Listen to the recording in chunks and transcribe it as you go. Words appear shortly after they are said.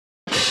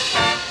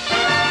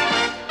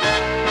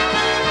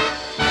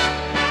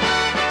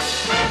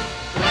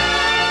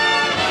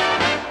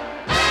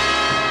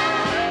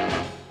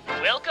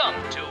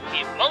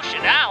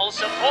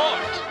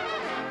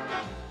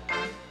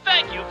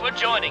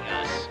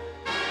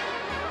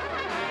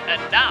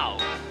And now,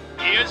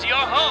 here's your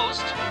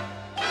host,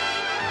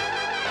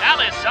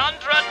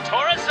 Alessandra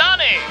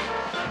Torresani.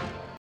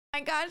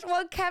 My gosh,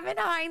 well, Kevin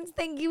Hines,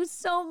 thank you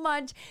so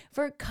much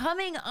for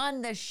coming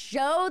on the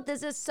show.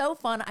 This is so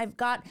fun. I've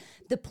got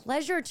the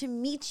pleasure to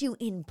meet you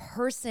in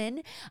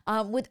person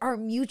with our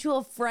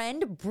mutual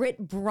friend, Britt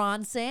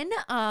Bronson,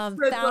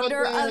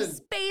 founder of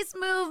Space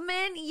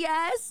Movement.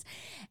 Yes.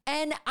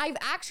 And I've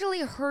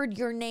actually heard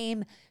your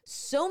name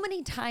so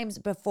many times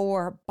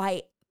before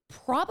by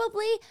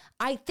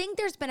I think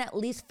there's been at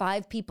least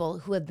 5 people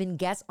who have been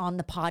guests on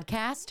the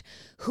podcast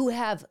who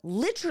have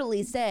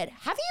literally said,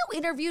 have you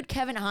interviewed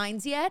Kevin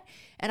Hines yet?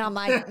 And I'm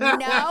like, no,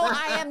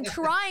 I am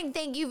trying.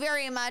 Thank you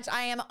very much.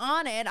 I am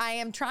on it. I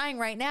am trying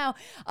right now.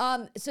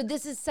 So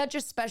this is such a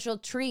special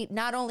treat,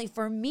 not only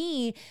for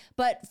me,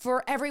 but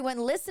for everyone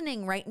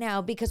listening right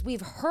now, because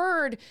we've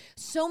heard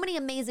so many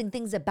amazing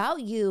things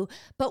about you,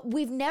 but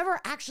we've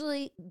never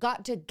actually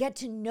got to get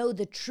to know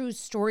the true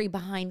story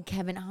behind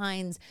Kevin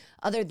Hines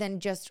other than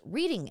just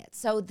reading it.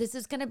 So this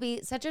is going to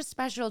be such a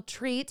special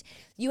treat.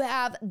 You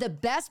have the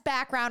best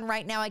background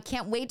right now. I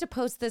can't wait to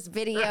post this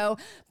video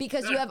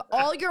because you have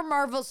all your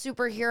Marvel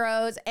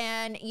superheroes.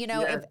 And, you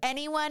know, if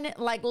anyone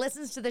like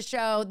listens to the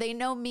show, they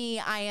know me.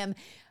 I am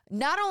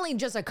not only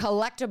just a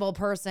collectible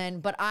person,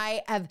 but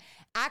I have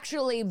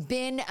actually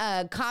been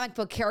a comic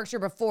book character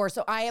before.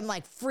 So I am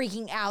like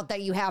freaking out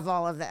that you have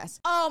all of this.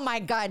 Oh my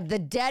God, the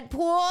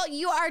Deadpool,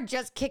 you are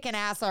just kicking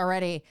ass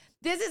already.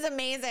 This is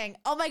amazing.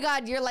 Oh my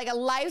God, you're like a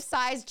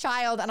life-size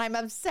child and I'm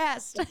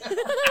obsessed.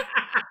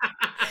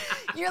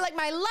 You're like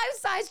my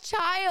life-size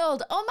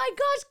child. Oh my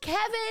gosh,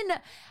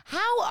 Kevin,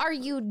 how are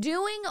you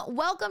doing?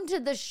 Welcome to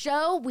the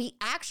show. We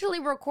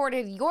actually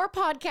recorded your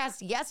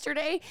podcast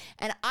yesterday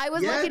and I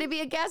was lucky to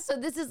be a guest. So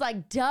this is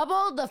like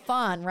double the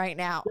fun right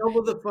now.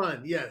 Double the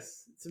fun.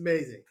 Yes, it's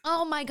amazing.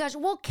 Oh my gosh.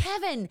 Well,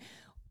 Kevin,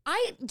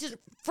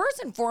 first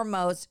and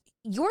foremost,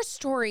 your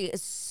story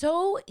is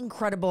so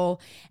incredible.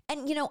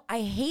 And, you know,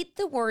 I hate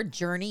the word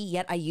journey,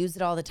 yet I use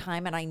it all the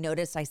time. And I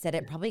noticed I said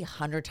it probably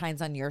 100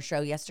 times on your show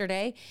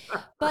yesterday.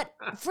 But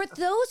for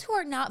those who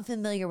are not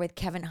familiar with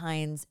Kevin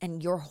Hines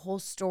and your whole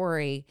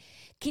story,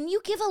 can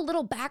you give a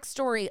little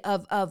backstory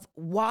of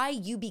why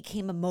you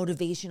became a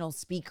motivational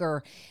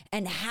speaker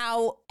and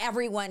how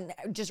everyone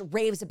just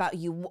raves about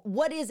you?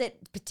 What is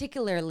it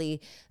particularly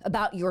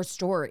about your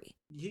story?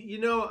 You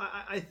know,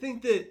 I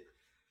think that,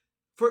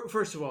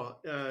 first of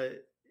all,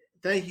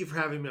 thank you for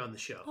having me on the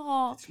show.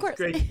 Oh, it's of course.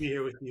 Great to be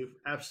here with you.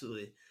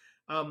 Absolutely.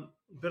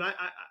 But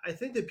I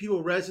think that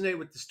people resonate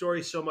with the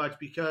story so much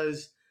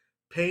because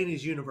pain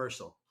is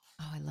universal.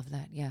 Oh, I love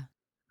that. Yeah.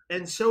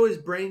 And so is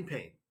brain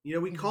pain. You know,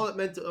 we call it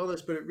mental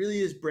illness, but it really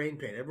is brain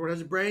pain. Everyone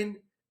has a brain.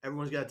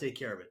 Everyone's got to take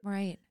care of it.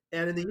 Right.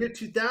 And in the year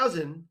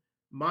 2000,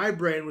 my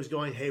brain was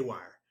going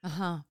haywire.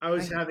 I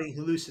was having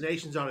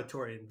hallucinations,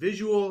 auditory and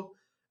visual.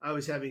 I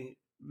was having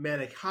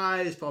manic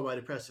highs followed by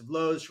depressive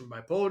lows from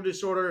bipolar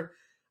disorder.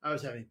 I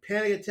was having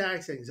panic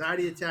attacks,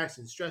 anxiety attacks,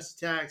 and stress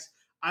attacks.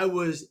 I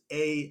was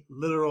a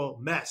literal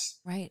mess.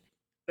 Right.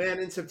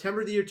 And in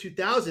September of the year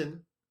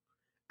 2000,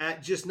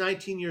 at just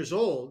 19 years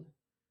old,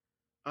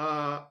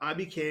 I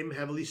became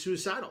heavily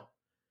suicidal.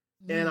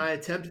 And I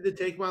attempted to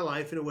take my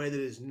life in a way that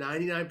is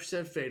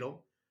 99%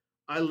 fatal.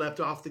 I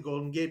leapt off the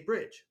Golden Gate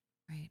Bridge.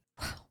 Right.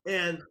 Wow.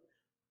 And,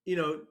 you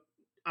know,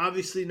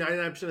 obviously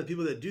 99% of the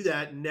people that do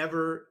that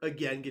never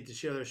again get to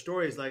share their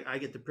stories like I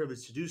get the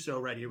privilege to do so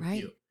right here with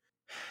you.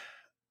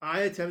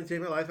 I attempted to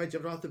take my life. I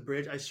jumped off the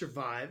bridge. I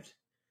survived.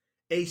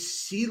 A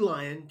sea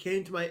lion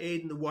came to my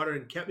aid in the water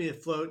and kept me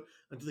afloat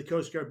until the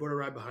Coast Guard boat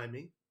arrived behind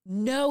me.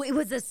 No, it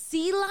was a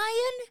sea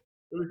lion?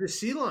 It was a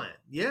sea lion.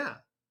 Yeah.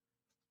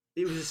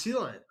 It was a sea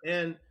lion.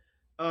 And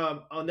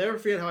I'll never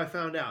forget how I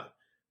found out.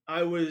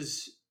 In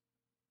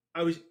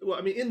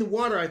the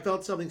water, I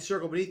felt something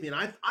circle beneath me, and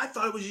I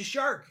thought it was a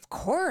shark. Of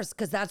course,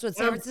 because that's what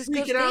San Francisco's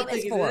freaking out,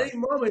 famous thinking for. at any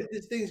moment,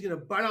 this thing's going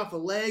to bite off a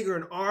leg or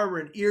an arm or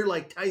an ear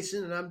like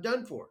Tyson, and I'm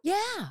done for.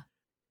 Yeah.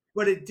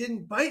 But it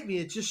didn't bite me.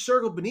 It just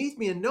circled beneath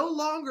me, and no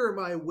longer am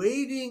I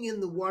wading in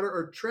the water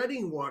or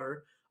treading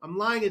water. I'm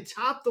lying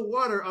atop the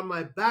water on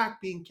my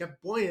back, being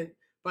kept buoyant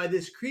by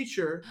this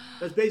creature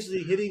that's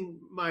basically hitting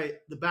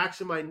the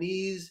backs of my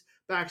knees,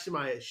 backs of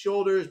my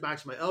shoulders,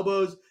 backs of my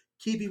elbows,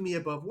 keeping me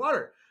above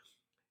water.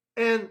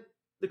 And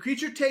the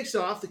creature takes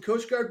off. The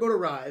Coast Guard boat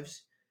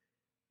arrives.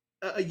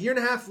 A year and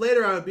a half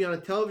later, I would be on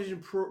a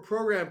television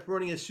program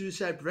promoting a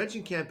suicide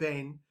prevention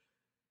campaign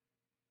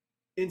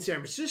in San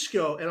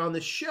Francisco. And on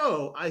the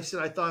show, I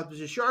said I thought there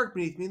was a shark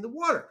beneath me in the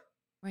water.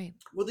 Right.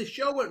 Well, the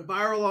show went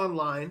viral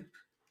online.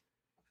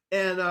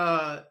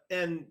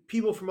 And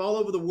people from all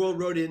over the world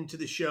wrote into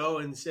the show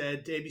and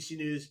said to ABC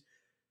News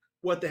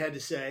what they had to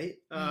say.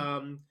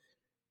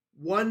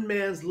 One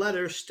man's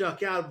letter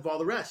stuck out of all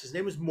the rest. His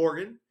name was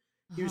Morgan.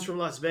 He was from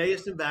Las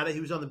Vegas, Nevada.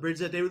 He was on the bridge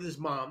that day with his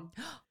mom.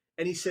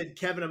 And he said,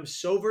 Kevin, I'm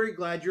so very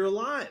glad you're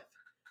alive.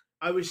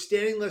 I was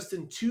standing less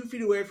than 2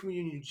 feet away from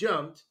you and you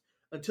jumped.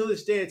 Until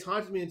this day, it's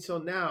haunted me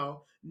until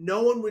now.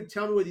 No one would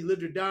tell me whether you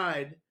lived or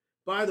died.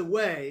 By the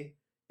way,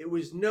 it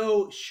was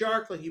no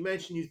shark like you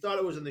mentioned you thought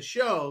it was in the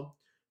show.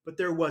 but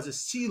there was a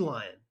sea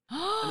lion.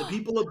 And the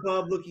people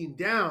above looking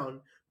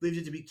down believed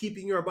it to be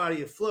keeping your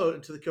body afloat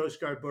until the Coast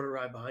Guard boat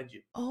arrived behind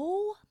you.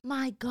 Oh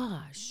my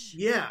gosh.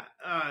 Yeah,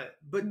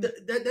 but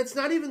that's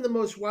not even the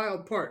most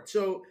wild part.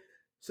 So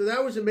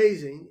that was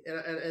amazing,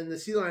 and the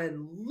sea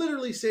lion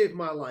literally saved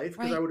my life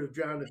because I Right. would have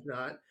drowned if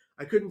not.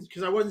 I couldn't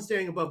because I wasn't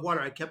staying above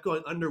water. I kept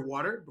going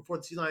underwater before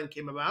the sea lion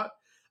came about.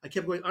 I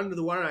kept going under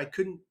the water. I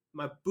couldn't.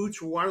 My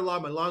boots were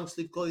waterlogged. My long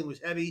sleeve clothing was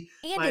heavy.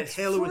 And My it's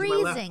inhaler was in my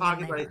left freezing in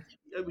pocket.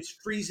 there. It was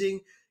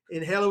freezing.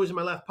 Inhaler was in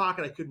my left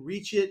pocket. I couldn't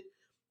reach it.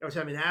 I was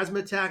having an asthma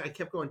attack. I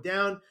kept going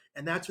down,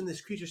 and that's when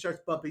this creature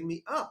starts bumping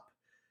me up.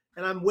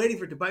 And I'm waiting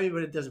for it to bite me,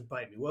 but it doesn't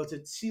bite me. Well, it's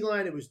a sea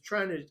lion. It was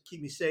trying to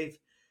keep me safe.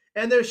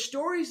 And there's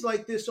stories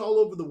like this all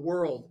over the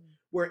world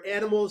where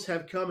animals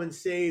have come and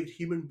saved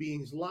human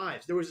beings'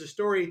 lives. There was a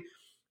story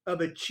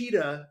of a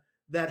cheetah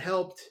that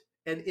helped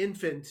an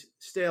infant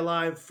stay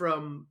alive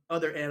from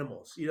other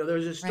animals.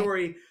 There's a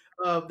story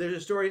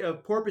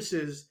of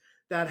porpoises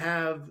that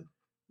have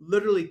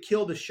literally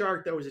killed a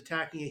shark that was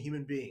attacking a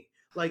human being.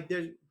 Like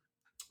there's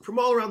from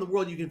all around the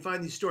world, you can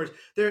find these stories.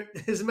 There,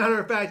 as a matter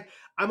of fact,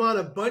 I'm on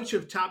a bunch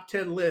of top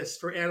 10 lists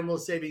for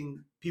animals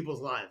saving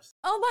people's lives.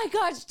 Oh my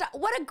gosh,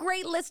 what a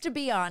great list to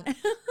be on.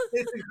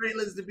 It's a great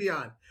list to be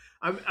on.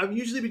 I'm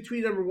usually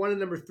between number 1 and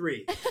number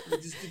 3.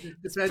 It just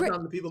depends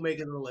on the people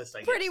making the list, I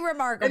guess. Pretty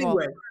remarkable.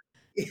 Anyway,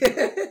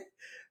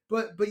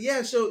 but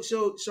yeah, so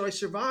I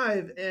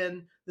survive,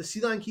 and the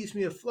sea lion keeps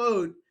me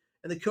afloat,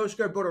 and the Coast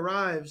Guard boat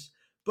arrives.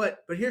 But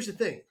here's the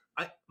thing: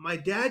 my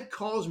dad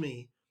calls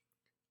me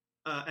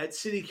at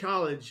City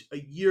College a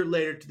year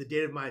later to the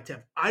date of my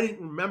attempt. I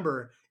didn't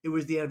remember it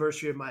was the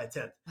anniversary of my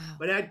attempt. Wow.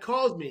 My dad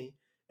calls me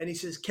and he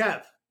says,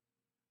 "Kev,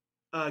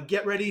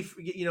 get ready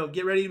for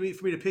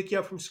me to pick you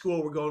up from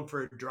school. We're going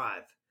for a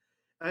drive."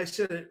 I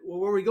said, "Well,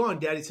 where are we going,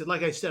 Dad?" He said,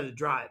 "Like I said, a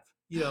drive.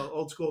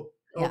 Old school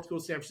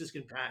San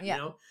Franciscan Pat.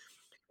 Yeah.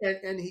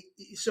 And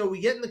so we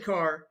get in the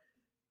car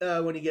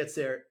when he gets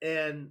there,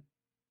 and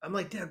I'm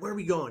like, "Dad, where are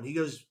we going?" He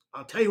goes,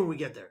 "I'll tell you when we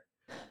get there."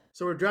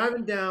 So we're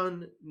driving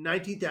down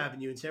 19th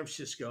Avenue in San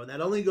Francisco, and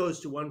that only goes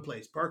to one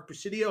place, Park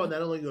Presidio, and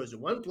that only goes to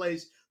one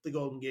place, the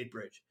Golden Gate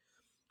Bridge.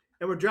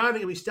 And we're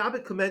driving, and we stop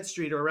at Clement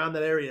Street or around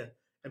that area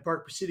and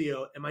Park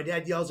Presidio, and my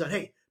dad yells out,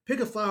 "Hey,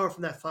 pick a flower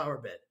from that flower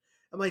bed."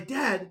 I'm like,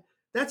 "Dad,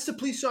 that's the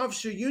police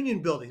officer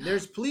union building.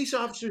 There's police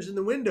officers in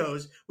the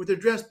windows with their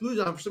dress blues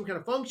on for some kind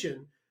of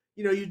function.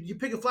 You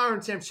pick a flower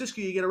in San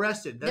Francisco, you get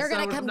arrested. They're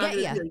going to come get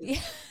you.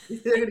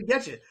 They're going to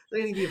get you.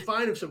 They're going to give you a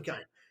fine of some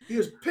kind." He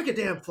goes, "Pick a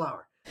damn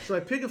flower." So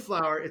I pick a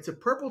flower. It's a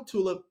purple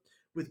tulip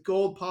with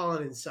gold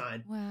pollen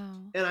inside.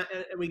 Wow. And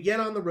we get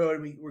on the road,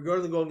 and we're going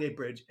to the Golden Gate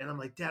Bridge. And I'm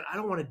like, "Dad, I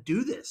don't want to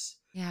do this."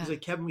 Yeah. He's like,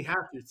 "Kevin, we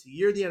have to. It's the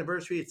year of the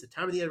anniversary. It's the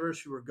time of the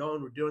anniversary.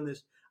 We're doing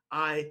this.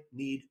 I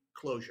need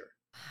closure."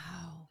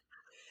 Wow.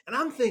 And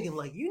I'm thinking,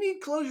 like, "You need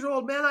closure,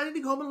 old man. I need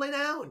to go home and lay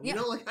down.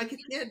 Yeah. I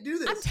can't do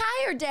this." I'm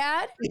tired,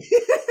 Dad.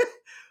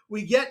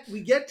 we get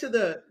to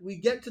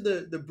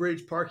the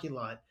bridge parking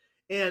lot,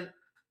 and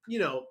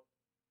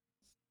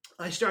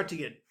I start to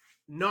get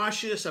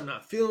nauseous. I'm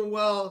not feeling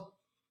well.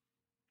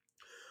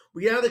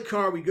 We get out of the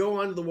car. We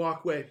go onto the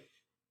walkway,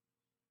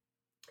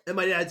 and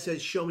my dad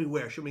says, "Show me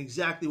where. Show me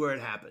exactly where it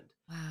happened."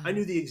 Wow. I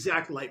knew the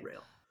exact light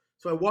rail,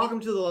 so I walk him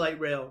to the light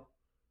rail.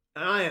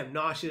 And I am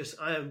nauseous.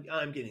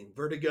 I'm getting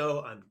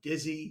vertigo. I'm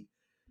dizzy.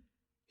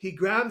 He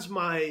grabs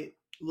my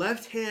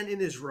left hand in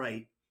his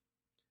right.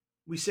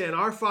 We say an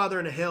Our Father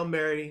and a Hail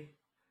Mary.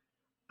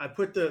 I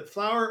put the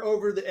flower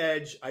over the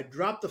edge. I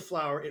drop the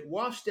flower. It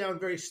wafts down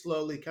very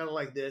slowly, kind of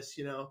like this,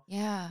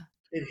 Yeah.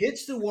 It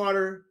hits the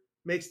water,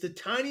 makes the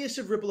tiniest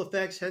of ripple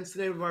effects, hence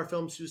the name of our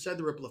film, Suicide: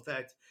 The Ripple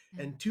Effect.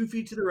 And 2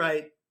 feet to the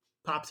right,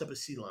 pops up a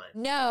sea lion.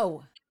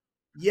 No.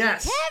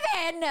 Yes.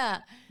 Kevin.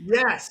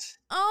 Yes.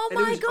 Oh And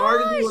it my was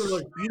arguably one of the gosh.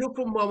 most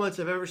beautiful moments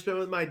I've ever spent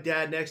with my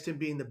dad, next to him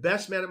being the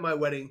best man at my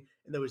wedding.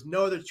 And there was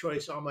no other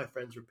choice. All my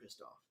friends were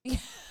pissed off.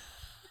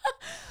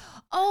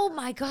 Oh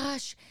my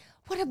gosh.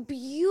 What a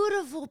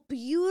beautiful,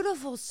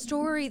 beautiful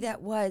story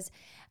that was.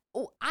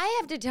 Oh, I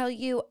have to tell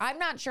you, I'm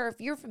not sure if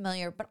you're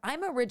familiar, but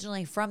I'm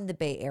originally from the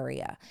Bay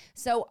Area.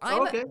 So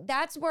Okay.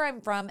 that's where I'm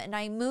from. And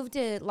I moved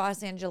to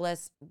Los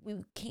Angeles.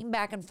 We came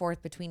back and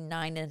forth between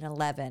 9 and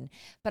 11.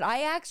 But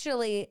I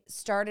actually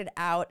started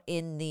out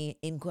in the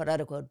quote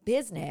unquote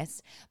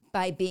business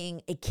by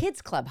being a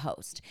kids club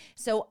host.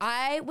 So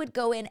I would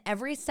go in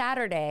every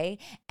Saturday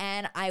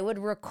and I would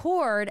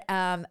record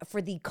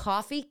for the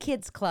Coffee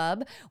Kids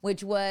Club,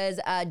 which was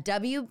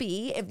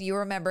WB, if you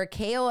remember,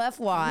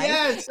 KOFY.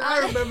 Yes, I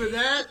remember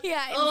that.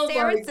 Yeah, in Oh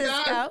San my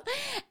Francisco. God.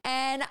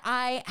 And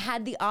I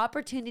had the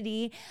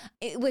opportunity.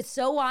 It was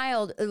so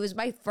wild. It was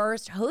my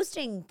first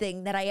hosting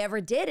thing that I ever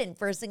did, and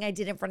first thing I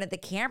did in front of the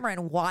camera,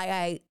 and why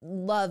I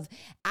love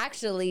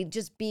actually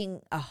just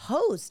being a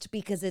host,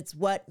 because it's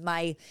what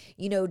my,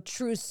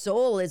 true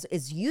soul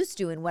is used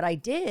to in what I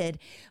did.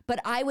 But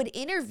I would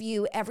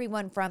interview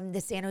everyone from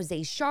the San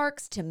Jose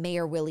Sharks to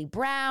Mayor Willie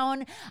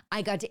Brown.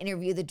 I got to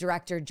interview the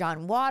director,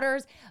 John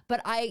Waters,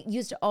 but I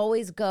used to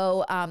always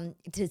go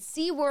to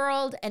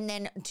SeaWorld and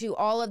then to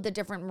all of the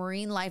different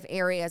marine life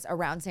areas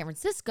around San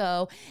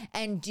Francisco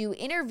and do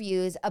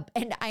interviews.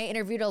 And I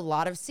interviewed a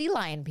lot of sea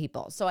lion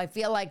people. So I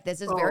feel like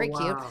this is very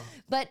cute. Wow.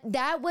 But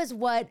that was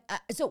what,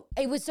 so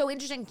it was so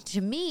interesting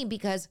to me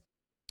because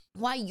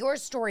why your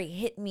story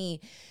hit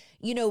me,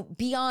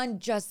 beyond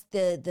just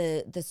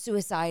the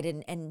suicide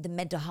and the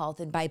mental health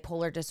and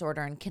bipolar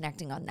disorder and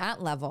connecting on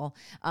that level,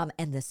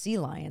 and the sea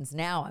lions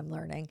now I'm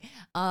learning.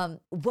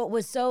 What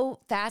was so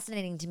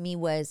fascinating to me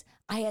was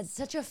I had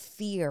such a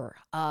fear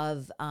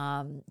of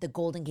the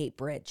Golden Gate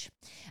Bridge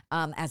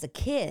as a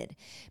kid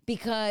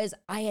because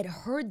I had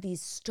heard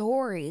these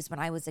stories when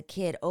I was a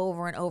kid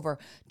over and over.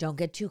 Don't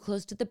get too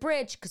close to the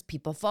bridge because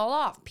people fall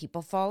off.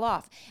 People fall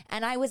off.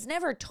 And I was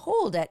never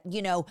told at,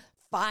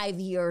 5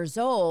 years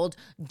old,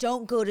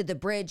 don't go to the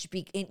bridge,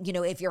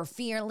 if you're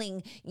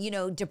feeling,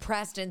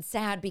 depressed and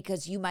sad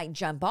because you might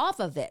jump off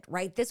of it,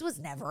 right? This was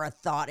never a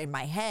thought in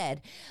my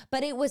head,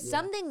 but it was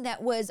something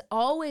that was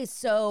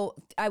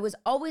I was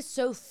always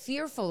so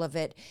fearful of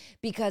it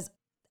because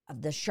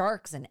of the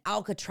sharks and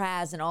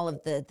Alcatraz and all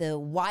of the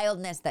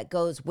wildness that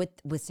goes with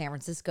San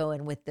Francisco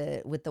and with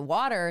the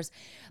waters.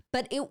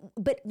 But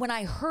when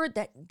I heard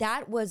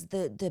that was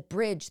the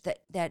bridge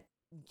that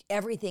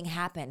everything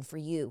happened for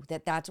you,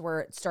 that's where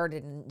it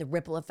started and the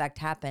ripple effect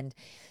happened,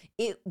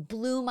 it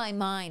blew my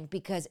mind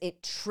because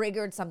it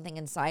triggered something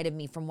inside of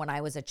me from when I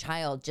was a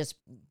child, just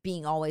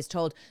being always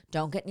told,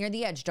 don't get near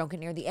the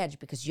edge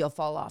because you'll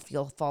fall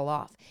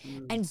off.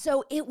 And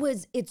so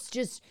it's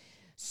just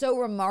so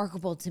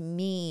remarkable to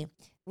me.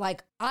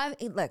 Like,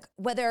 look,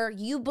 whether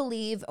you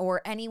believe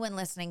or anyone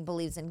listening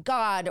believes in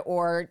God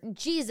or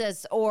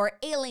Jesus or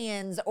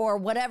aliens or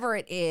whatever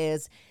it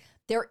is,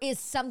 there is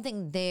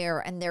something there,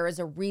 and there is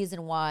a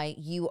reason why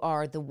you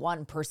are the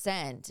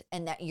 1%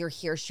 and that you're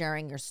here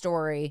sharing your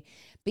story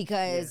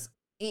because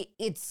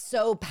it's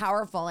so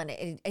powerful, and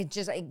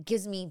it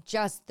gives me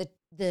just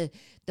the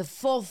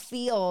full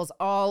feels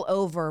all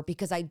over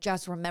because I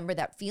just remember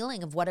that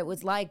feeling of what it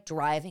was like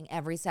driving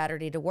every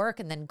Saturday to work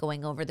and then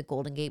going over the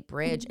Golden Gate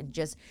Bridge and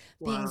just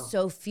being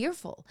so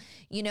fearful,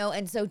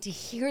 and so to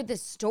hear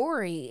this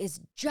story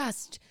is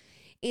just,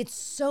 it's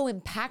so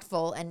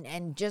impactful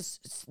and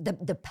just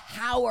the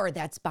power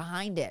that's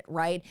behind it,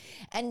 right?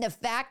 And the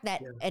fact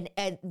that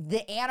and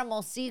the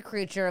animal sea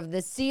creature of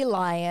the sea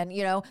lion,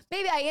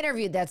 maybe I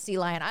interviewed that sea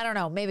lion. I don't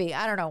know. Maybe,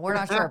 I don't know. We're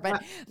not sure.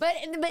 But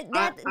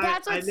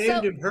that's what's I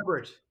named him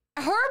Herbert.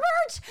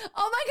 Herbert?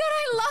 Oh my God,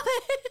 I love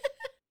it.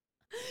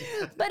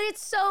 But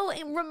it's so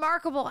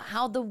remarkable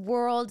how the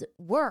world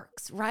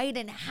works, right?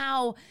 And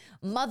how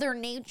Mother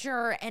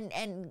Nature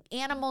and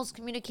animals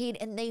communicate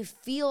and they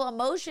feel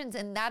emotions.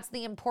 And that's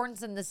the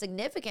importance and the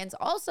significance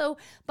also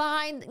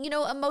behind,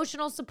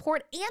 emotional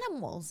support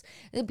animals.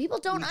 People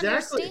don't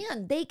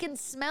understand. They can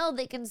smell,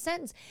 they can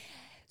sense.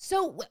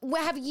 So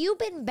have you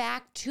been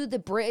back to the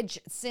bridge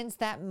since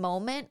that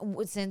moment,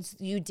 since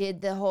you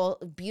did the whole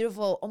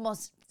beautiful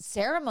almost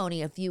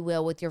ceremony, if you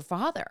will, with your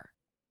father?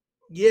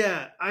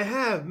 Yeah, I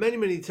have many,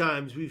 many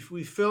times.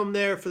 We filmed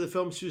there for the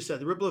film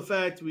Suicide: The Ripple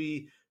Effect.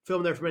 We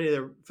filmed there for many of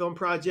their film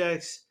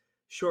projects,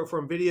 short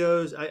form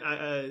videos.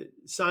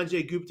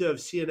 Sanjay Gupta of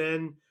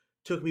CNN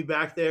took me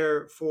back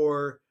there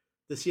for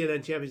the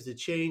CNN Champions of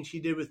Change he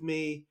did with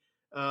me.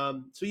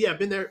 So yeah, I've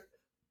been there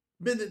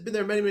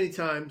many, many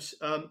times.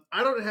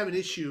 I don't have an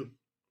issue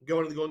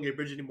going to the Golden Gate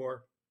Bridge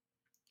anymore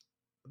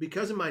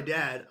because of my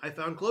dad. I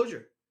found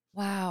closure.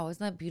 Wow,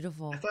 isn't that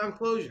beautiful? I found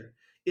closure.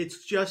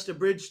 It's just a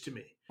bridge to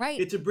me. Right.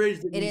 It's a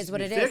bridge that it needs is to what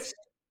be it fixed, is.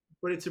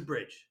 but it's a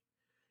bridge.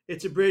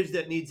 It's a bridge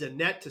that needs a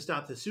net to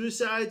stop the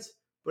suicides,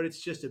 but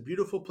it's just a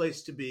beautiful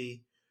place to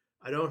be.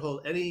 I don't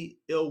hold any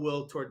ill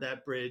will toward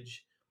that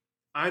bridge.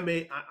 I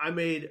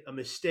made a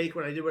mistake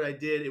when I did what I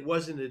did. It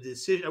wasn't a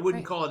decision. I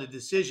wouldn't call it a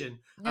decision.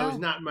 No. I was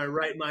not in my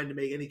right mind to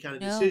make any kind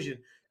of decision.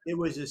 It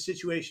was a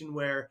situation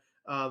where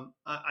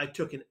I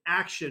took an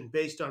action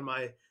based on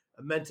my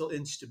mental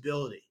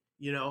instability.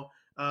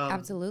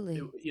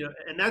 Absolutely.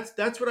 And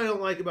that's what I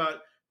don't like about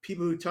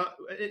people who talk.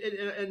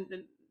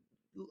 And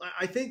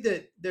I think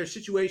that there are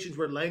situations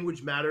where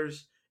language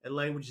matters and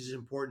language is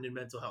important in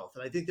mental health.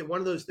 And I think that one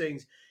of those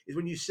things is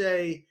when you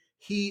say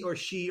he or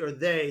she or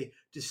they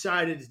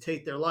decided to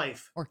take their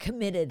life or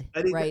committed.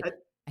 I think right.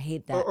 I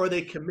hate that. Or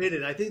they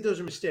committed. I think those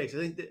are mistakes. I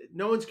think that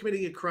no one's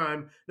committing a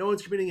crime. No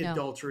one's committing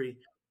adultery.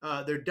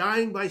 They're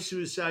dying by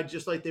suicide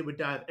just like they would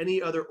die of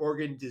any other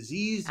organ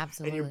disease.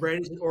 Absolutely. And your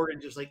brain is an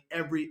organ just like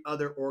every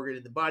other organ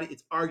in the body.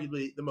 It's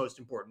arguably the most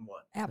important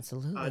one.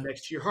 Absolutely.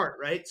 Next to your heart,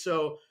 right?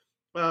 So,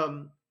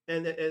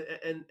 and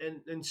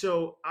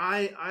so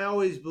I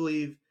always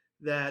believe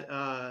that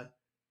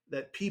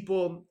that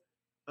people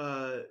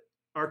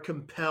are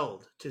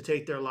compelled to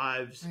take their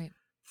lives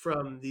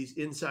from these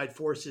inside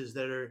forces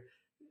that are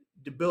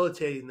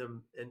debilitating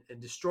them and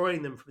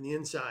destroying them from the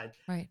inside.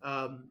 Right.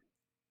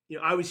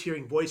 I was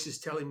hearing voices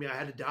telling me I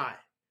had to die.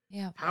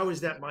 Yeah. How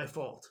is that my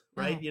fault?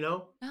 Right? No. You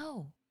know?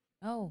 No.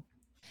 No.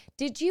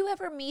 Did you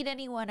ever meet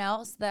anyone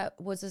else that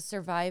was a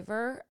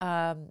survivor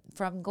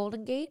from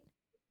Golden Gate?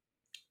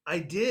 I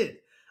did.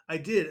 I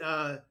did.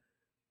 I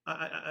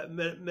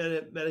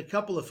met a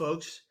couple of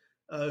folks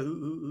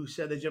who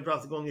said they jumped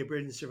off the Golden Gate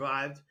Bridge and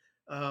survived.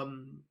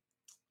 Um,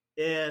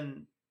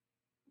 and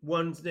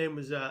one's name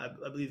was, I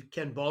believe,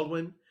 Ken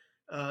Baldwin.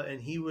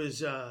 And he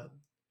was,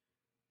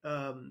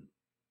 um,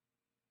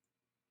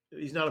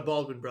 he's not a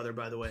Baldwin brother,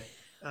 by the way.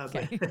 But,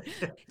 Okay.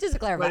 Just to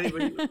clarify.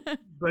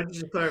 but just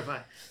to clarify,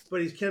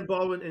 but he's Ken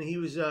Baldwin, and he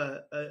was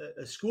a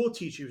school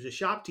teacher. He was a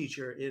shop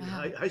teacher in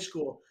Wow. high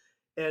school.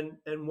 And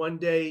one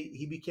day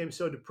he became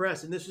so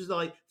depressed, and this was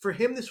like, for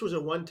him, this was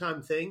a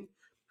one-time thing.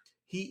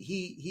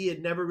 He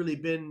had never really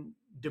been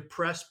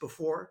depressed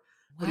before,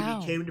 but he Wow.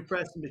 became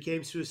depressed and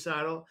became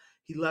suicidal.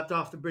 He leapt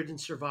off the bridge and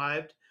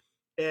survived,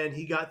 and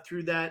he got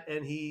through that.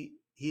 And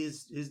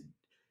his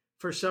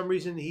for some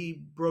reason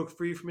he broke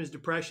free from his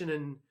depression,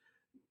 and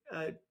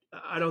uh,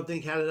 I don't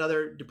think had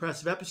another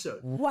depressive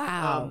episode.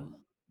 Wow.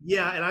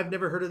 Yeah, and I've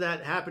never heard of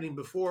that happening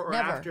before or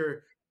Never.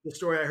 after the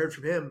story I heard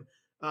from him.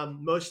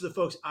 Most of the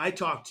folks I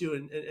talk to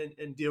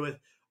and deal with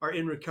are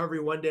in recovery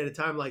one day at a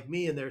time, like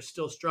me, and they're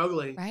still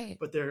struggling, Right.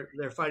 but they're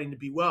fighting to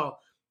be well.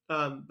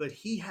 But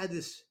he had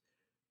this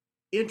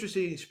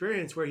interesting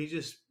experience where he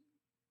just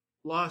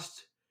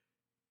lost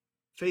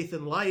faith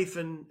in life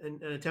and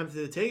attempted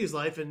to take his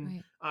life, and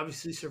Right.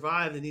 obviously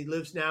survived. And he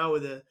lives now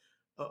with a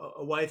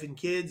wife and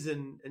kids,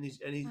 and he's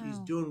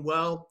Wow. doing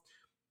well.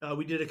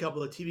 We did a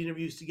couple of TV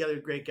interviews together.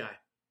 Great guy.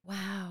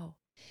 Wow.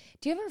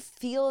 Do you ever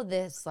feel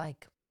this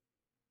like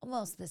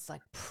almost this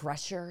like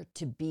pressure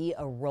to be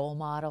a role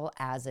model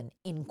as an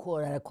in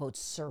quote unquote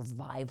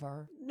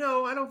survivor?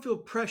 No, I don't feel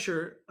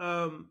pressure.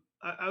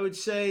 I would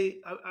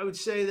say I would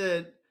say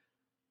that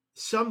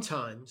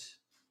sometimes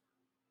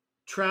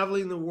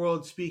traveling the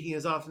world, speaking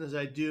as often as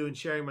I do, and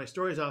sharing my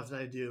stories as often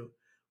as I do,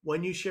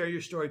 when you share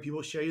your story,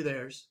 people share you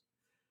theirs,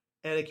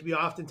 and it can be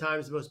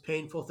oftentimes the most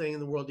painful thing in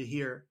the world to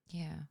hear.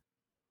 Yeah.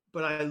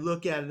 But I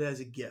look at it as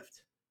a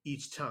gift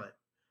each time,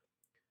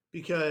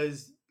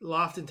 because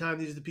oftentimes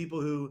these are the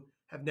people who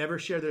have never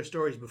shared their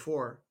stories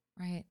before,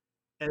 Right.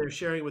 and they're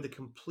sharing with a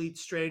complete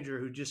stranger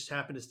who just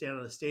happened to stand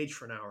on a stage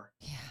for an hour,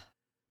 Yeah.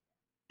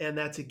 and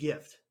that's a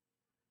gift.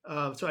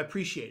 So I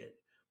appreciate it.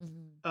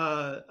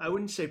 Mhm. I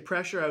wouldn't say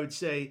pressure. I would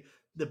say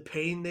the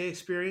pain they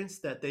experience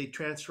that they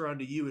transfer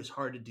onto you is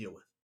hard to deal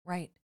with.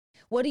 Right.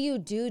 What do you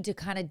do to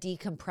kind of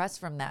decompress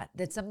from that?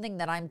 That's something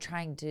that I'm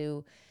trying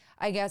to,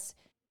 I guess,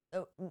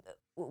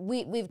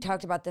 we've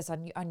talked about this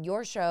on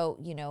your show,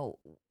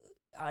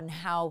 on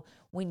how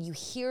when you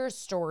hear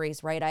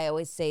stories, right? I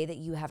always say that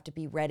you have to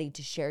be ready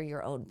to share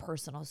your own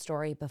personal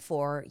story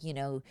before, you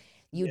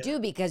Yeah. do,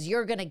 because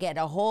you're going to get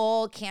a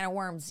whole can of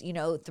worms,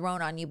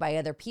 thrown on you by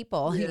other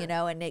people,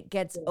 Yeah. and it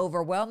gets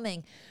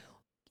overwhelming.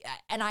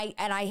 And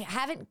I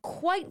haven't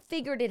quite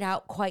figured it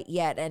out quite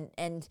yet,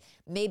 and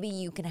maybe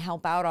you can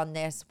help out on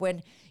this.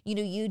 When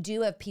you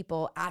do have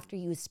people after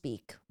you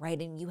speak, right,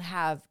 and you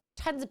have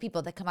tons of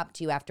people that come up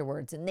to you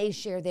afterwards and they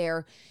share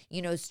their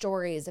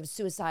stories of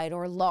suicide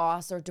or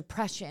loss or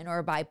depression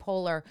or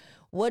bipolar.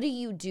 What do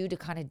you do to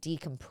kind of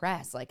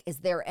decompress? Like, is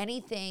there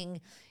anything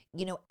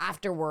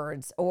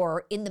afterwards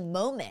or in the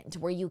moment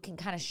where you can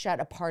kind of shut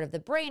a part of the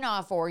brain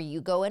off, or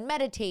you go and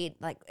meditate?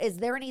 Like, is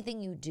there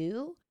anything you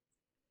do?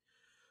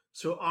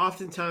 So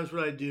oftentimes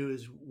what I do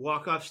is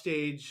walk off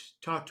stage,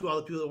 talk to all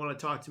the people that want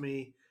to talk to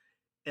me,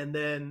 and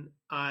then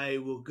I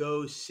will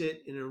go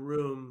sit in a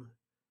room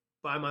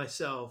by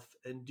myself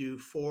and do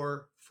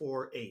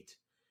 4-4-8.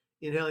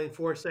 Inhaling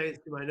 4 seconds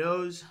through my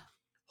nose,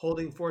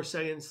 holding 4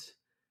 seconds,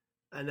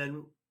 and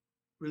then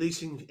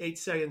releasing 8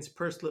 seconds,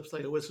 pursed lips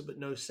like a whistle, but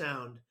no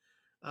sound.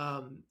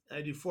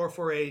 I do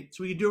 4-4-8.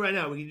 So we can do it right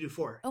now. We can do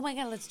 4. Oh my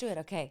God, let's do it.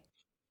 Okay.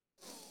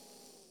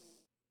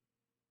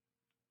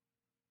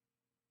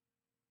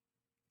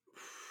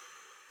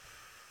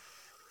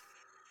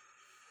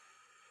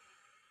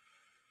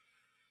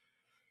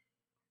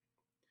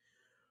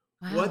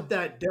 What Wow.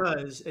 that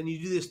does, and you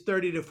do this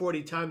 30 to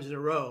 40 times in a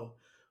row,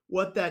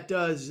 what that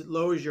does is it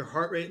lowers your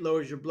heart rate,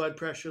 lowers your blood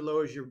pressure,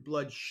 lowers your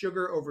blood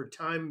sugar over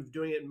time of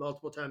doing it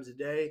multiple times a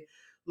day,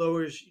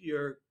 lowers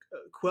your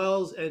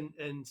quells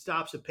and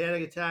stops a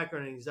panic attack or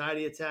an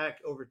anxiety attack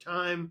over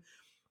time.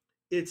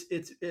 It's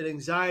an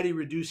anxiety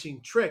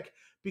reducing trick,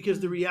 because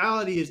the Mm.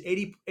 reality is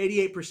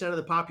 88% of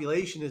the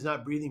population is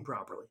not breathing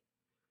properly.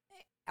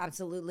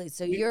 Absolutely.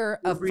 So We, you're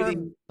we're a firm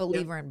breathing. Yeah.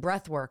 believer in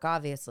breath work,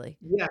 obviously.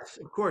 Yes,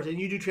 of course. And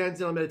you do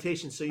transcendental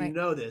meditation, so you Right.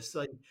 know this.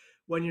 Like,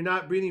 when you're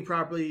not breathing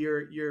properly,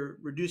 you're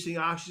reducing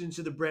oxygen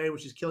to the brain,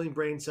 which is killing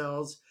brain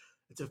cells.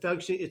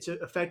 It's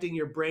affecting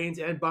your brain's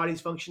and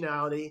body's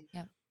functionality.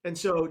 Yeah. And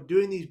so,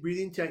 doing these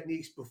breathing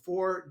techniques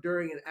before,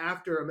 during, and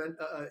after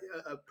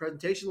a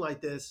presentation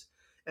like this,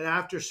 and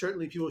after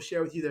certainly people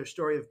share with you their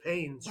story of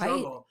pain and Right.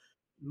 struggle,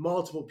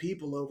 multiple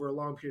people over a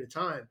long period of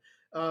time.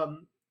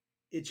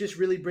 it just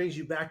really brings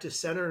you back to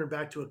center and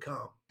back to a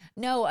calm.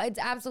 No, it's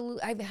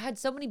absolutely. I've had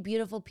so many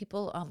beautiful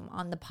people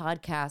on the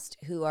podcast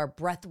who are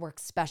breathwork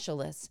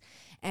specialists,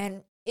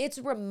 and it's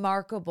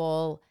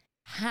remarkable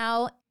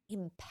how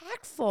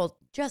impactful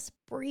just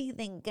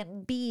breathing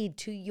can be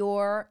to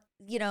your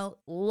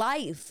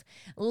life,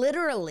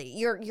 literally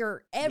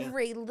your Yeah.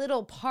 every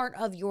little part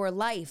of your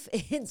life.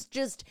 It's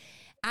just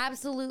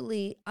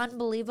absolutely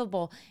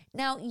unbelievable.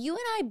 Now, you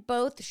and I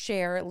both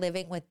share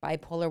living with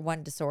bipolar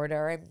 1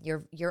 disorder, and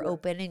you're Yeah.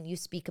 open and you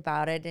speak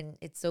about it, and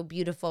it's so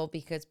beautiful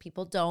because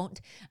people don't,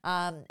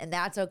 and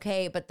that's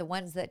okay. But the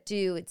ones that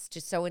do, it's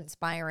just so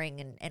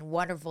inspiring and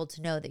wonderful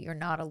to know that you're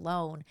not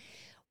alone.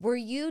 Were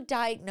you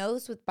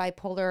diagnosed with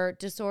bipolar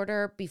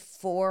disorder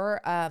before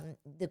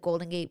the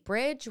Golden Gate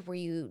Bridge? Were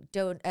you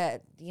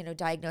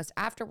diagnosed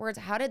afterwards?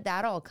 How did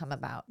that all come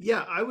about?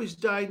 Yeah, I was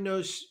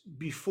diagnosed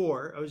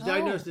before. I was Oh,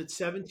 diagnosed at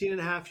 17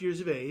 and a half years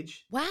of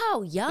age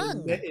wow, in, May-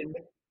 young. in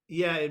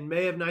yeah, in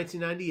May of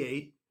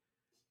 1998.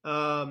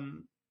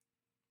 Um,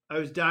 I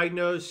was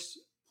diagnosed,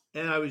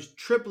 and I was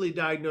triply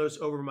diagnosed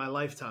over my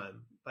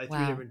lifetime by three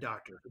Wow, different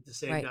doctors with the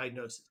same right.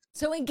 diagnosis.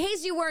 So in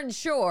case you weren't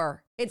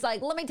sure, it's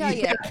like, let me tell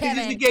Yeah, you, just in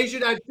Kevin, case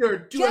you're not sure,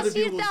 two other just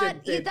people will say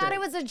the you same thought it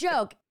thing. was a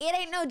joke. It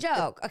ain't no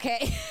joke,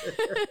 okay?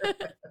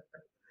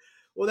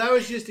 Well, that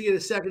was just to get a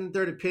second and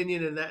third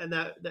opinion, and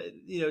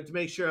to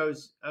make sure I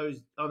was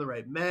on the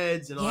right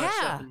meds and all that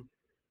stuff, Yeah.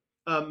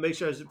 and make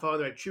sure I was following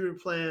the right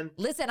treatment plan.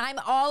 Listen, I'm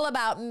all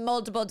about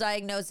multiple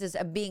diagnosis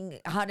of being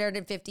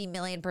 150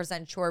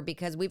 million% sure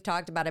because we've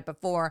talked about it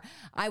before.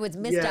 I was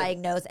Yeah,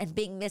 misdiagnosed, and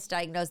being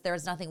misdiagnosed,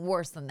 there's nothing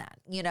worse than that,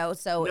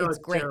 so no, it's it's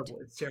great. terrible.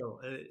 It's terrible,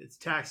 and it's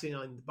taxing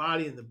on the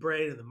body and the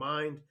brain and the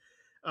mind.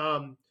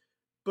 Um,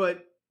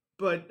 but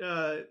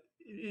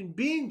in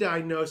being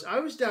diagnosed, I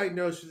was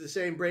diagnosed with the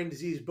same brain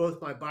disease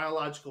both my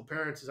biological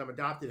parents, as I'm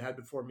adopted, had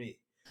before me.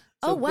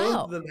 Oh, So both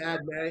of wow. them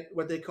had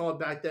what they called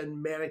back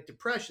then manic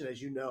depression,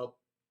 as you know,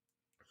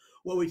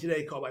 what we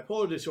today call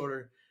bipolar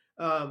disorder.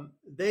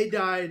 They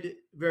died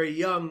very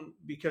young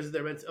because of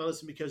their mental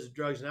illness and because of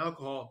drugs and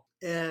alcohol.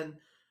 And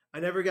I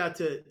never got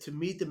to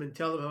meet them and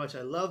tell them how much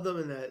I love them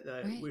and that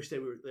I Right. wish they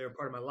were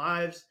part of my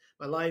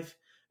life.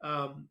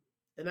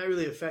 And that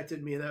really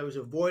affected me. And that was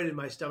a void in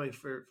my stomach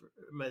for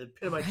the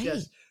pit of my Right.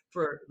 chest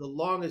for the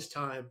longest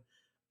time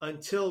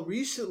until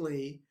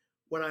recently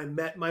when I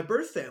met my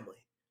birth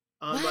family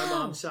on my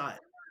mom's Wow. side.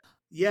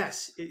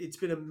 Yes, it's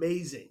been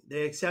amazing.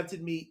 They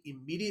accepted me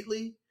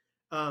immediately.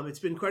 It's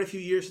been quite a few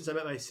years since I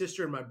met my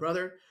sister and my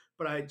brother,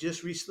 but I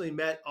just recently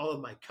met all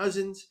of my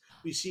cousins.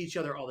 We see each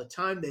other all the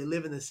time. They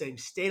live in the same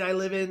state I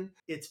live in.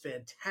 It's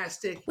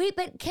fantastic. Wait,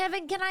 but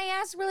Kevin, can I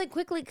ask really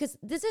quickly because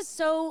this is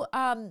so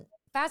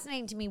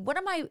fascinating to me. One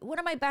of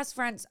my best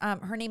friends,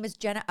 her name is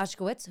Jenna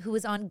Ushkowitz, who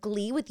was on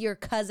Glee with your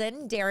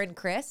cousin Darren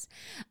Chris.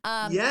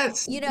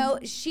 Yes.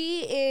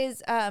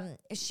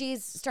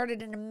 She's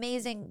started an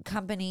amazing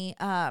company,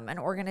 an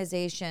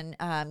organization,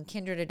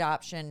 Kindred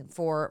Adoption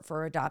for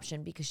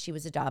adoption because she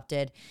was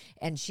adopted,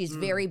 and she's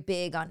Mm, very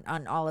big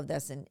on all of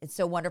this, and it's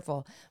so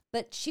wonderful.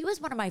 But she was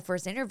one of my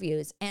first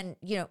interviews, and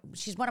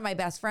she's one of my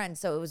best friends,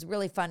 so it was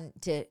really fun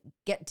to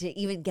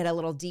even get a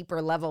little deeper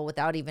level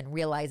without even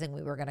realizing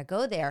we were going to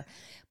go there.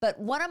 But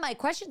one of my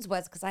questions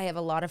was because I have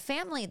a lot of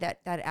family that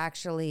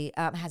actually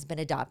has been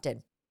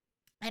adopted.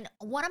 And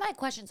one of my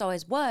questions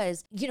always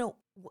was,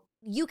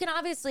 you can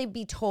obviously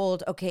be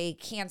told, okay,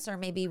 cancer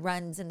maybe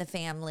runs in the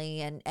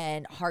family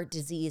and heart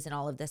disease and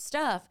all of this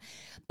stuff,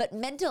 but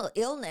mental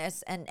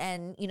illness and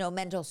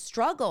mental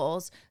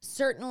struggles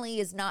certainly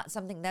is not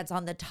something that's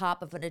on the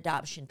top of an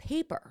adoption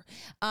paper.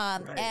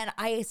 right. And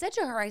I said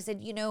to her, I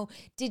said,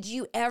 did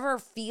you ever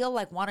feel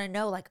like want to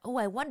know, like, oh,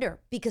 I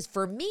wonder, because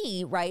for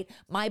me, right,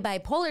 my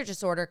bipolar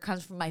disorder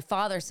comes from my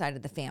father's side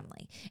of the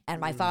family, and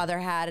my Mm, father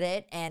had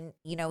it, and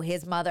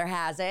his mother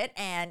has it,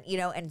 and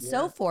and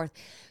so yeah. forth.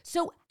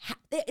 So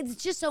it's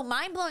just so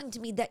mind blowing to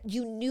me that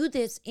you knew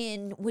this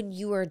in when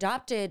you were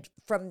adopted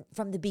from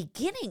the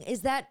beginning.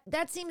 Is that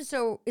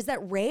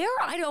rare?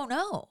 I don't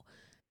know.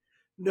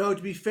 No,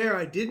 to be fair,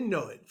 I didn't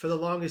know it for the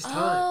longest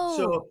time. Oh,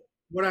 So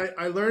what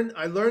I learned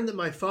that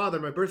my father,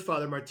 my birth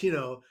father,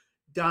 Martino,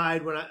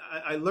 died when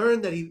I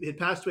learned that he had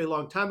passed away a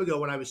long time ago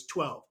when I was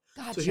 12.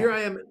 So here gotcha.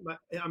 I am,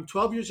 I'm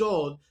 12 years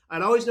old.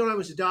 I'd always known I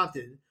was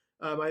adopted.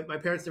 My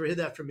parents never hid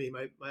that from me.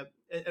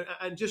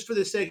 And just for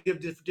the sake of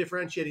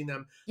differentiating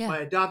them, Yeah, my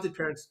adopted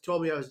parents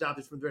told me I was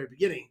adopted from the very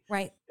beginning.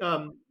 right.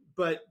 Um,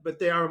 but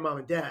they are a mom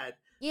and dad.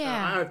 I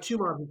Yeah, have two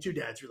moms and two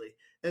dads really.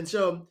 And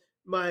so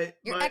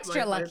you're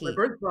extra my lucky.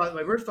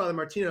 birth father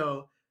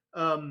Martino,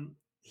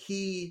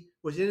 he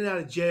was in and out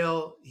of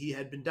jail. He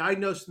had been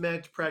diagnosed with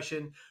manic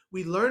depression.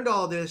 We learned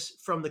all this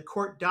from the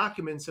court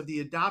documents of the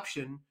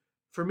adoption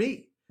for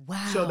me.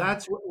 So Wow.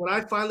 that's when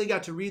I finally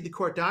got to read the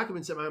court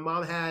documents that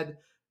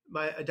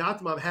my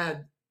adopted mom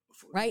had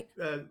Right,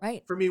 uh,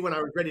 right. for me when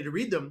I was ready to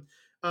read them.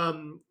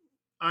 Um,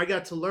 I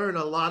got to learn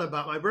a lot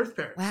about my birth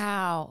parents.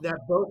 Wow. That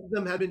both of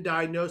them had been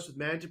diagnosed with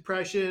manic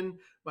depression,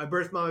 My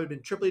birth mom had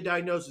been triply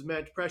diagnosed with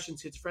manic depression,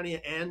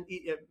 schizophrenia,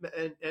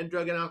 and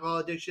drug and alcohol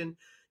addiction.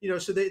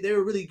 So they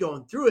were really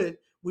going through it.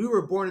 We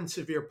were born in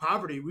severe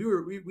poverty.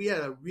 We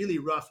had a really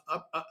rough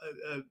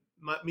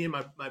me and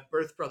my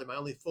birth brother, my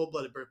only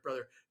full-blooded birth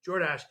brother,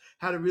 Jordash,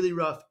 had a really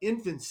rough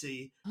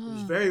infancy. It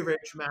was very, very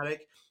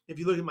traumatic. If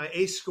you look at my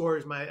ACE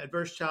scores, my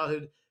adverse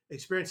childhood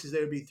experiences, they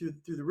would be through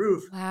the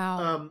roof.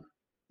 Wow.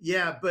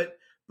 Yeah, but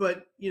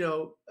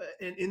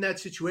in that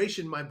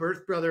situation, my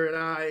birth brother and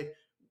I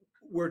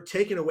were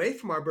taken away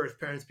from our birth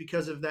parents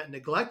because of that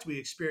neglect we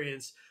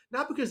experienced,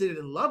 not because they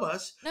didn't love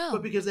us, No.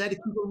 but because they had to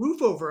keep a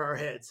roof over our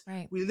heads.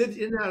 Right. We lived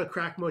in and out of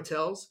crack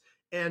motels,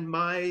 and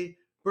my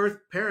birth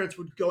parents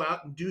would go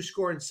out and do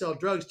score and sell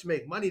drugs to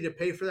make money to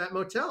pay for that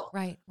motel.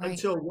 Right.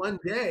 Until one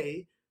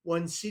day,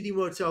 one seedy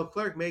motel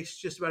clerk makes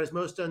just about his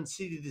most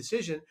unseedy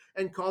decision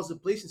and calls the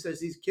police and says,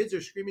 these kids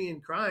are screaming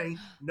and crying.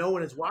 No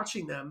one is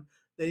watching them.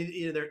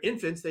 They're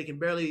infants. They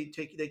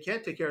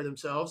can't take care of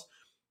themselves.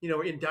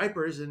 We're in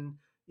diapers, and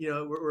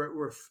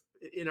we're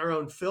in our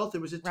own filth.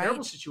 It was a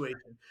terrible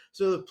situation.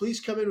 So the police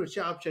come in with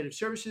Child Protective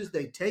Services.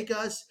 They take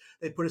us.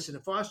 They put us in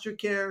a foster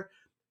care.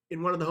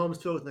 In one of the homes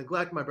filled with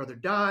neglect, my brother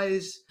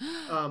dies.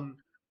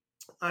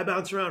 I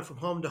bounce around from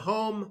home to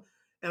home,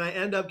 and I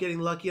end up getting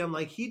lucky,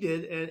 unlike he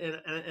did.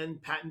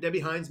 And Pat and Debbie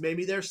Hines made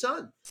me their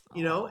son.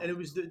 And it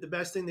was the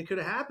best thing that could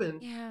have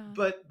happened. Yeah.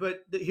 But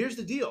here's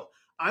the deal.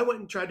 I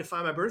went and tried to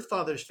find my birth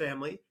father's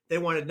family. They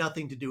wanted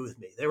nothing to do with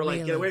me. They were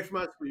like, get away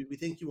from us. We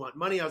think you want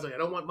money. I was like, I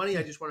don't want money.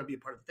 I just want to be a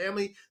part of the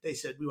family. They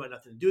said, we want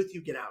nothing to do with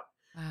you. Get out.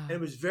 Wow. And it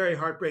was very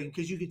heartbreaking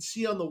because you could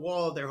see on the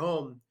wall of their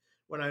home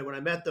when I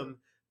met them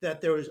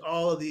that there was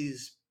all of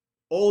these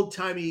old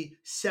timey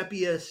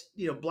sepia,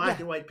 black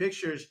and white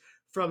pictures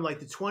from like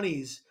the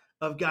 1920s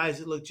of guys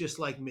that looked just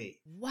like me.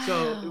 Wow.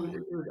 So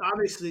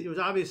it was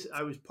obvious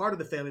I was part of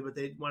the family, but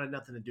they wanted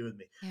nothing to do with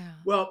me. Yeah.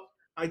 Well,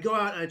 I go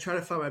out and I try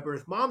to find my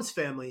birth mom's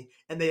family,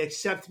 and they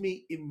accept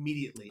me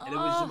immediately. And it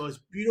was the most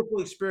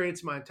beautiful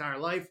experience of my entire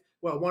life.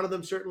 Well, one of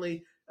them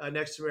certainly,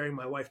 next to marrying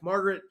my wife,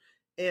 Margaret.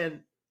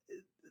 And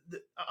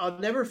I'll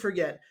never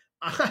forget,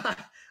 I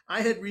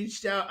had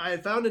reached out, I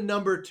had found a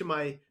number to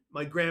my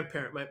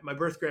grandparent, my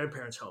birth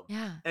grandparents' home.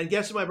 Yeah. And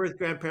guess what my birth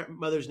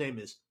grandmother's name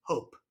is?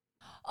 Hope.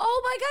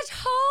 Oh my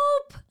gosh,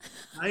 Hope.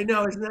 I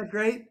know, isn't that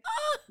great?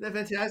 Isn't that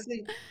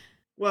fantastic?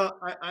 Well,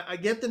 I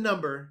get the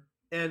number,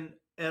 and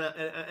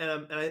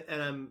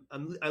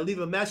I leave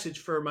a message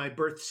for my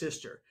birth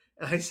sister.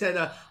 And I said,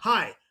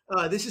 hi,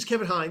 this is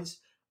Kevin Hines.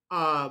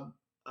 My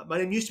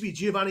name used to be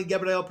Giovanni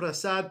Gabriel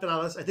Prasad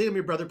Perales. I think I'm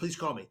your brother. Please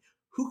call me.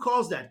 Who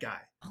calls that guy?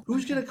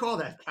 Who's going to call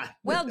that guy?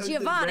 Well,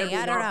 Giovanni,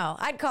 I don't know.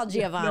 I'd call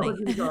Giovanni.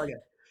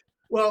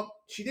 Well,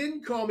 she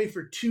didn't call me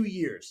for 2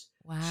 years.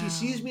 Wow. She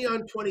sees me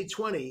on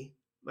 2020.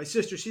 My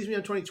sister sees me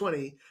on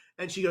 2020,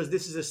 and she goes,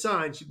 this is a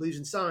sign. She believes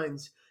in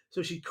signs.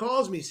 So she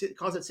calls me,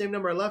 calls that same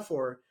number I left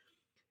for her.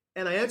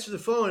 And I answer the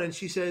phone, and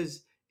she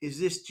says, is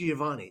this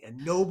Giovanni?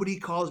 And nobody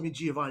calls me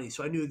Giovanni.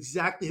 So I knew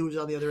exactly who was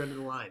on the other end of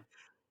the line.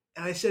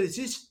 And I said, is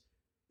this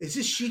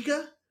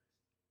Shika?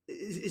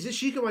 Is this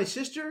Shika my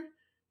sister?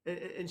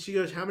 And she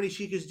goes, how many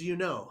Shikas do you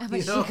know? How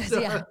many Shikas, So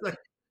yeah.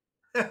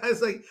 I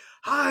was like,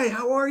 hi,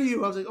 how are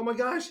you? I was like, oh my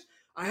gosh,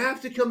 I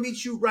have to come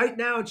meet you right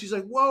now. And she's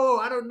like, whoa,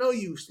 I don't know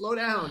you. Slow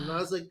down. And I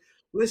was like,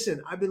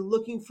 listen, I've been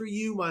looking for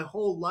you my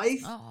whole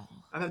life. Oh.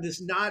 I have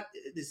this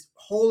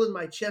hole in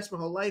my chest my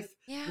whole life,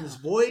 this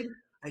void.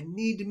 I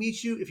need to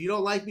meet you. If you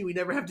don't like me, we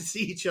never have to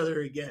see each other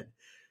again.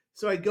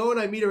 So I go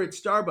and I meet her at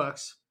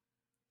Starbucks,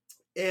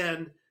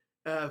 and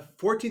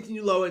 14th and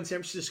Ulloa in San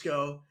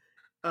Francisco,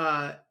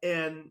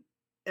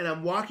 and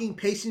I'm walking,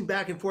 pacing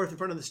back and forth in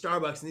front of the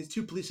Starbucks, and these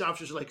two police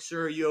officers are like,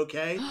 sir, are you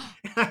okay?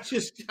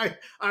 And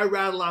I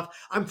rattle off,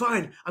 I'm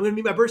fine. I'm going to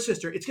meet my birth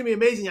sister. It's going to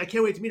be amazing. I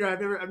can't wait to meet her. I've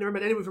never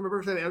met anyone from her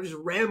birth family. I'm just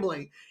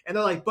rambling. And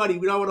they're like, buddy,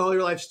 we don't want to know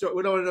your life story.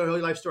 We don't want to know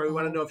your life story. We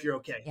want to know if you're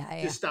okay.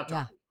 Just stop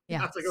talking.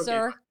 Yeah. I was like, okay,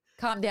 sir, fine.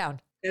 calm down.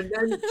 And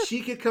then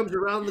Shika comes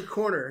around the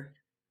corner,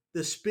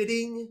 the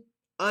spitting,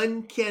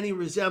 uncanny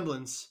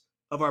resemblance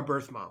of our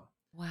birth mom.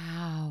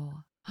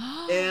 Wow.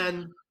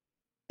 And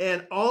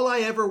all I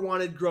ever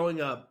wanted growing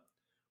up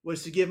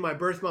was to give my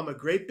birth mom a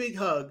great big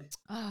hug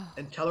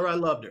and tell her I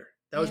loved her.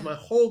 That was my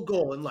whole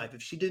goal in life.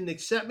 If she didn't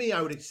accept me,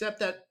 I would accept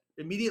that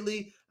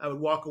immediately. I would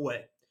walk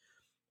away.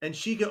 And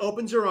Shika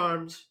opens her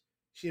arms.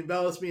 She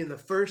envelops me, and the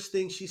first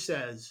thing she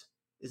says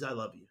is, I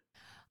love you.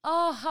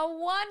 Oh, how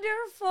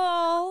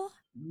wonderful.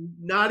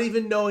 Not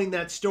even knowing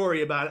that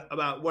story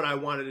about what I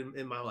wanted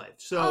in my life.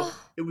 So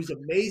It was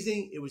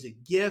amazing. It was a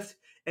gift.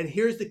 And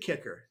here's the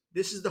kicker.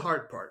 This is the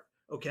hard part,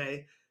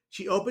 okay?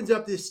 She opens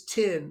up this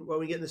tin when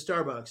we get in the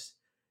Starbucks,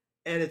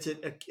 and it's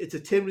a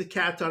tin with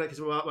cats on it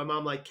because my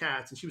mom liked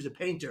cats, and she was a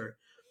painter.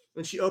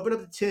 And she opened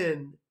up the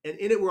tin, and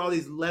in it were all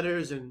these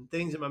letters and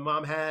things that my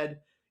mom had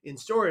in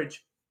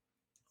storage,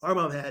 our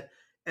mom had.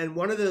 And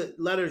one of the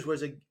letters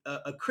was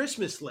a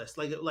Christmas list,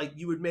 like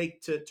you would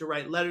make to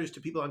write letters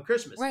to people on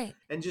Christmas. Right.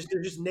 And there's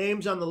just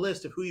names on the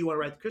list of who you want to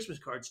write the Christmas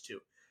cards to.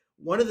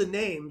 One of the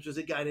names was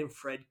a guy named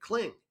Fred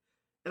Kling.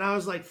 And I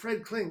was like,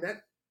 Fred Kling,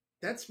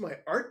 that's my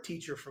art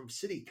teacher from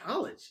City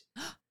College.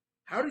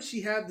 how does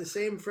she have the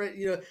same Fred,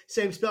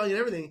 same spelling and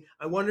everything?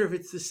 I wonder if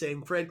it's the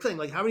same Fred Kling.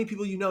 Like, how many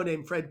people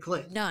named Fred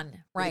Kling?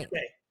 None. Right.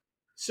 Okay.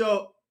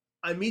 So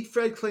I meet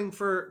Fred Kling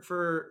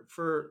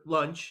for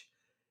lunch,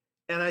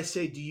 and I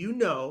say, "Do you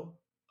know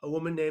a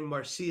woman named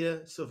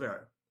Marcia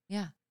Silvera?"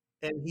 Yeah.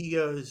 And he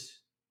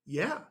goes,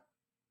 "Yeah,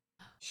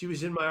 she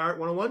was in my Art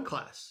 101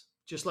 class,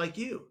 just like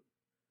you."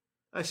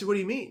 I said, "What do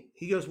you mean?"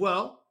 He goes,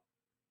 "Well,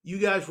 you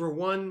guys were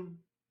one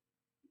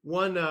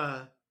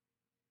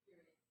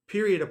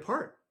period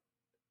apart.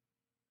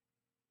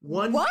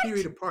 One What?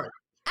 period apart.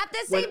 At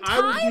the When same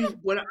I would time? be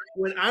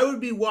when I would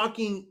be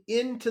walking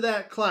into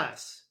that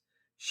class,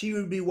 she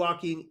would be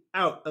walking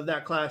out of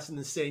that class in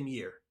the same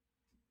year."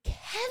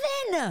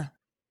 Kevin.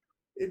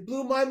 It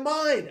blew my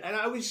mind, and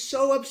I was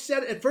so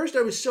upset. At first,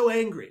 I was so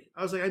angry.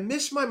 I was like, I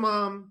miss my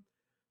mom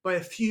by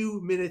a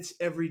few minutes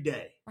every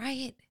day,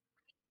 Right.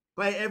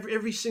 by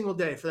every single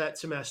day for that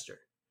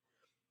semester.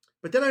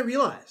 But then I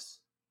realized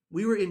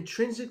we were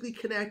intrinsically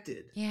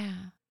connected.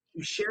 Yeah.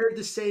 We shared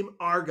the same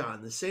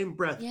argon, the same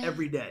breath Yeah.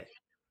 every day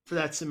for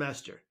that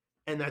semester,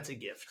 and that's a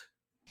gift.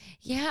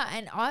 Yeah,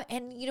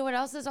 and you know what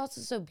else is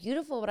also so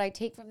beautiful? What I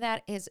take from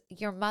that is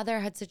your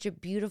mother had such a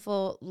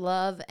beautiful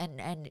love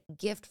and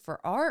gift for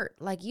art,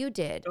 like you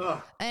did,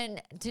 Ugh.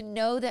 and to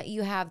know that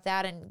you have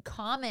that in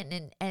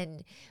common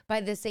and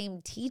by the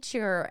same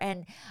teacher.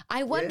 And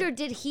I wonder,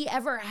 did he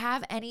ever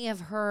have any of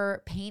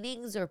her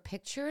paintings or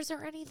pictures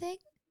or anything?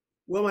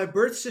 Well, my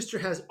birth sister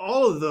has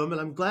all of them,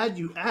 and I'm glad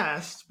you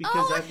asked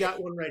because Oh, I've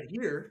got one right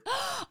here.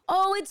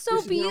 oh, it's so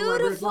This is one of my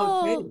birth mom's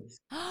beautiful. paintings.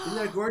 Isn't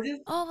that gorgeous?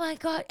 Oh my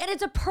God, and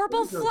it's a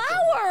purple Those are so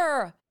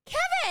flower,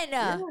 Kevin.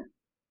 Yeah.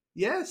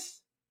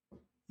 Yes.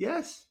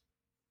 Yes.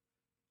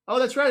 Oh,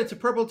 that's right. It's a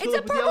purple It's a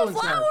tulip with yellow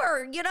purple inside.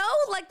 flower,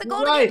 like the You're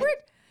golden right. bridge.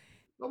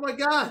 Oh my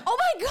God. Oh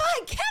my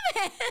God,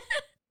 Kevin.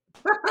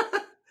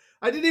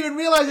 I didn't even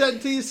realize that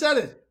until you said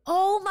it.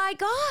 Oh my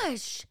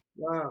gosh.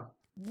 Wow.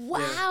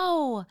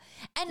 Wow.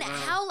 And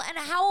Wow.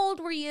 how old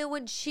were you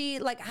when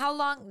how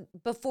long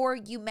before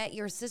you met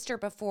your sister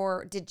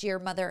did your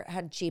mother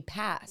had she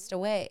passed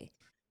away?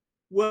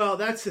 Well,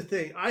 that's the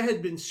thing. I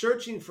had been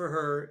searching for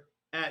her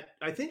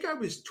I think I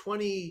was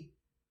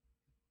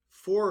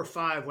 24 or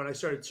 5 when I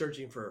started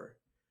searching for her.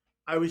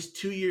 I was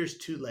 2 years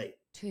too late.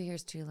 2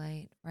 years too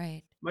late,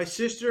 right? My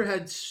sister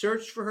had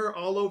searched for her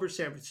all over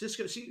San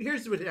Francisco. See,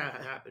 here's what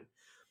happened.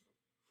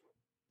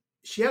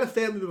 She had a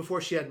family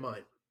before she had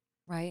mine.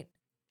 Right.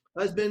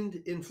 Husband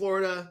in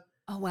Florida,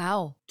 Oh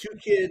wow. 2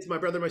 kids, my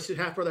brother, my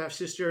half brother, half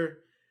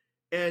sister,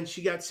 and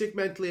she got sick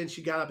mentally and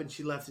she got up and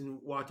she left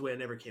and walked away and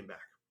never came back.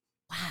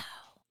 Wow.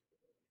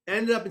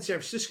 Ended up in San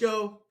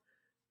Francisco.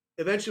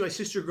 Eventually, my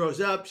sister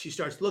grows up. She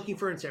starts looking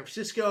for her in San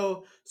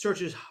Francisco,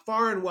 searches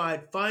far and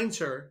wide, finds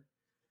her,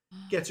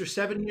 gets her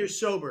 7 years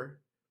sober,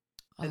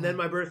 and then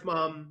my birth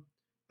mom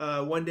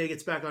one day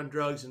gets back on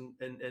drugs and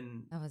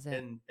that was it.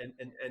 and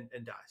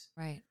dies.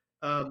 Right.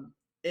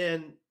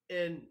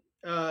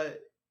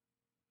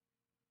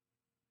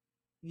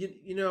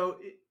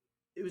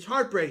 It was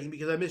heartbreaking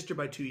because I missed her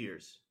by 2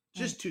 years,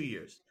 just 2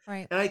 years.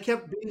 Right. And I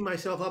kept beating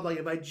myself up. Like,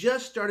 if I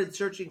just started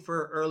searching for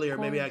her earlier,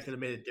 maybe I course. could have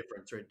made a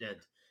difference or a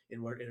dent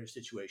in her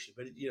situation.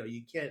 But,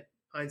 you can't,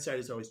 hindsight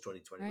is always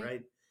 20/20,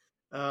 right?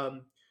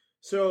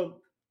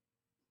 So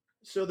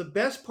the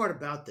best part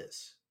about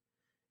this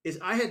is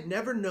I had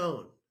never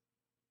known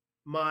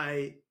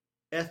my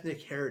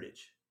ethnic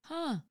heritage.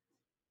 Huh.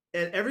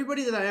 And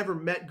everybody that I ever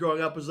met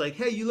growing up was like,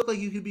 hey, you look like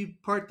you could be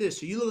part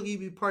this, or you look like you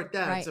could be part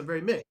that. Right. So I'm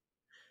very mixed.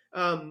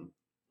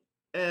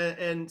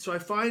 And so I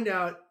find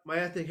out my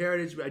ethnic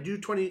heritage. I do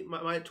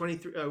my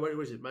 23. What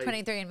was it? My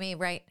 23andMe,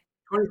 right?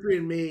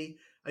 23andMe.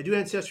 I do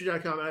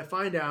Ancestry.com, and I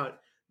find out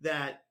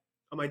that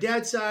on my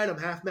dad's side, I'm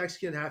half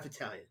Mexican, half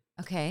Italian.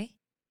 Okay.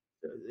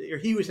 Or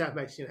he was half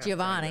Mexican, half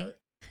Giovanni.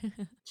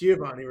 Italian.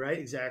 Giovanni, right?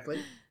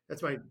 Exactly.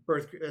 That's my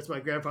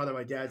grandfather on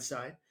my dad's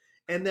side.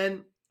 And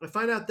then I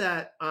find out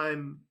that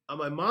I'm on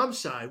my mom's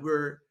side,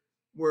 where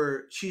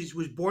she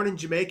was born in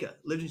Jamaica,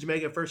 lived in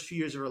Jamaica the first few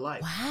years of her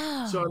life.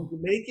 Wow. So I'm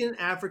Jamaican,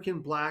 African,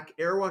 Black,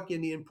 Arawak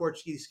Indian,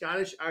 Portuguese,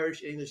 Scottish,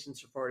 Irish, English, and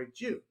Sephardic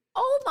Jew.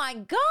 Oh my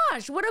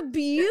gosh, what a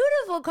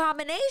beautiful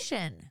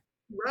combination.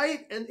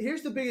 Right? And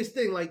here's the biggest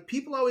thing. Like,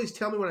 people always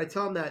tell me when I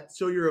tell them that,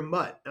 so you're a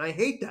mutt. And I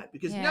hate that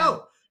because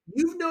no,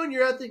 you've known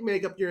your ethnic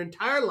makeup your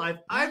entire life.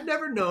 I've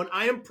never known.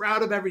 I am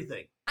proud of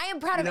everything. I am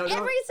proud of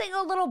every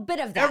single little bit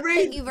of that.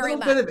 Thank you very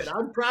much. Every little bit of it.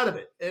 I'm proud of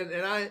it.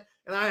 And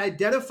I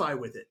identify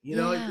with it.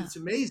 It's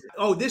amazing.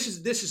 Oh, this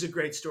is a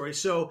great story.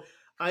 So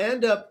I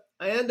end up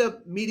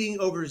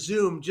meeting over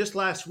Zoom just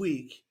last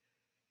week.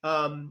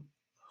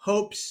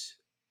 Hope's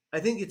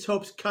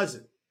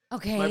cousin.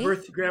 Okay. My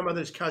birth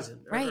grandmother's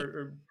cousin. Right.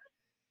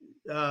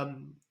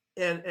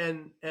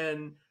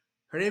 And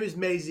her name is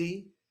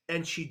Maisie,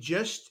 and she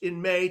just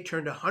in May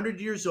turned 100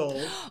 years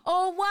old.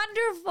 Oh,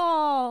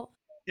 wonderful.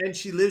 And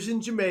she lives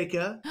in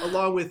Jamaica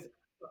along with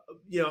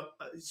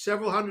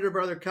several hundred of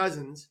her other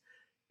cousins.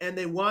 and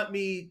they want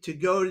me to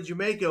go to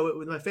Jamaica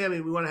with my family.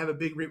 And we want to have a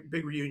big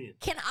reunion.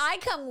 Can I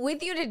come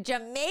with you to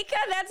Jamaica?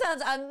 That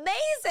sounds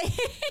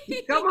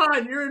amazing. Come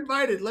on, you're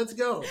invited. Let's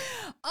go.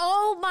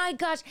 Oh my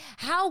gosh,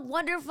 how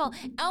wonderful.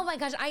 Oh my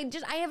gosh,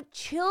 I have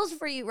chills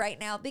for you right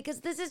now because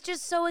this is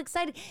just so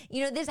exciting.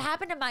 You know, this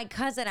happened to my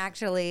cousin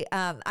actually.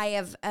 I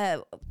have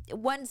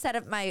one set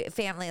of my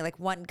family, like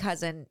one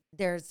cousin,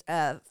 there's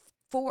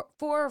four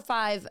or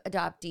five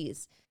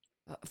adoptees.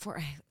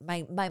 For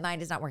my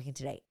mind is not working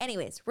today.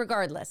 Anyways,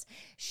 regardless,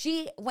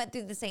 she went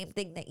through the same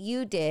thing that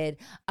you did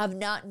of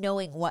not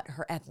knowing what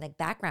her ethnic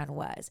background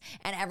was.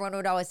 And everyone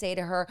would always say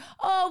to her,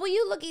 oh, well,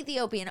 you look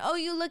Ethiopian. Oh,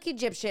 you look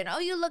Egyptian. Oh,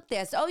 you look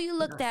this. Oh, you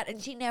look that.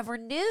 And she never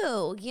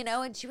knew, you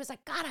know, and she was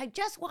like, God, I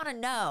just want to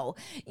know,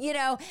 you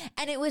know,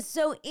 and it was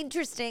so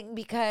interesting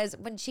because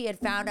when she had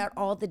found out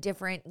all the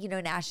different, you know,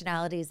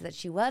 nationalities that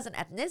she was and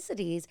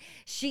ethnicities,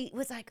 she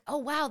was like, oh,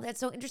 wow, that's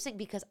so interesting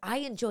because I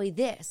enjoy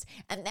this.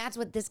 And that's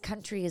what this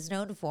country is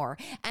known for.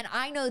 And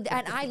I know that,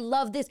 and I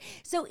love this.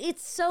 So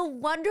it's so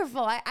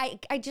wonderful.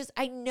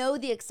 I know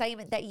the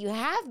excitement that you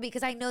have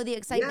because I know the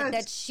excitement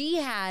that she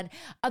had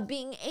of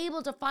being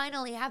able to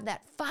finally have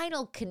that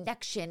final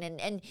connection.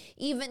 And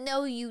even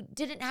though you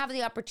didn't have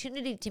the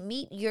opportunity to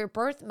meet your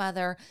birth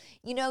mother,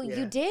 you know,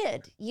 you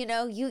did, you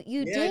know,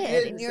 you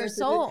did in your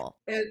soul.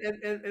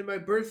 And my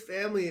birth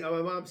family on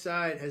my mom's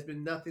side has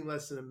been nothing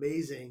less than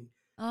amazing.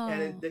 Oh.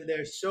 And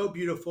they're so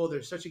beautiful.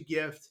 They're such a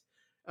gift.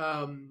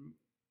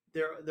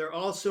 They're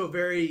also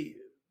very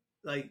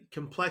like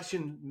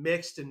complexion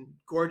mixed and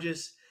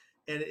gorgeous,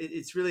 and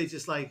it's really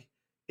just like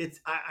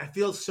I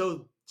feel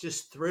so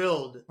just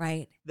thrilled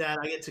right that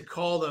I get to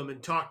call them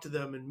and talk to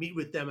them and meet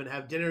with them and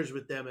have dinners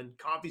with them and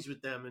coffees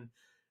with them and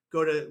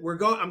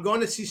I'm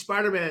going to see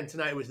Spider-Man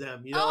tonight with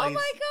them. You know, oh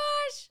my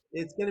gosh.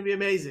 It's going to be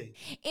amazing.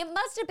 It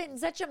must have been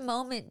such a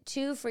moment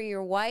too for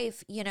your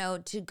wife, you know,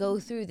 to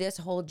go through this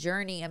whole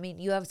journey. I mean,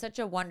 you have such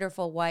a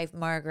wonderful wife,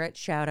 Margaret.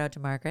 Shout out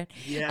to Margaret.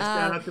 Yes,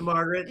 shout out to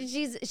Margaret.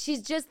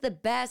 She's just the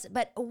best.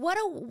 But what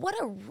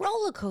a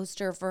roller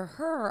coaster for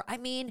her. I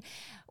mean,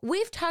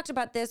 we've talked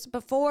about this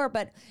before,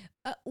 but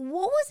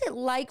what was it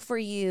like for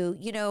you,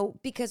 you know,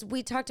 because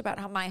we talked about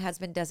how my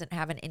husband doesn't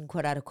have an in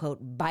quote, out of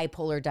quote,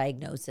 bipolar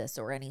diagnosis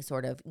or any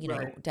sort of, you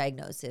know,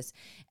 diagnosis.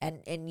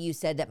 And you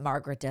said that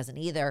Margaret doesn't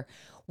either.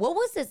 What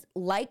was this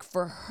like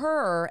for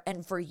her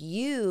and for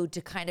you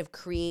to kind of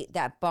create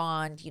that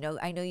bond? You know,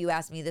 I know you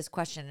asked me this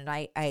question and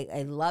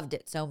I loved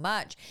it so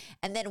much.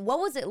 And then what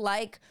was it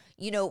like,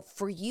 you know,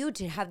 for you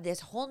to have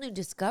this whole new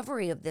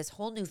discovery of this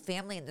whole new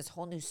family and this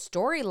whole new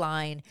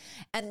storyline,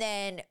 and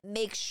then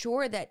make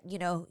sure that, you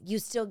know, you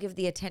still give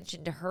the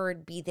attention to her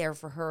and be there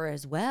for her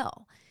as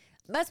well?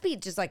 Must be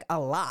just like a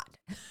lot.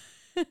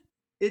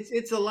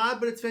 It's a lot,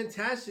 but it's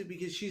fantastic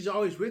because she's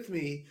always with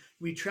me.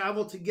 We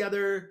travel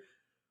together,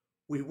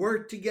 we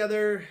work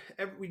together,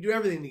 we do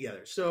everything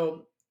together.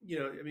 So, you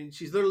know, I mean,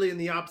 she's literally in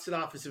the opposite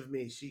office of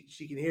me.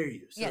 She can hear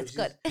you. So yeah, it's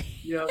good.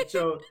 You know,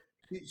 so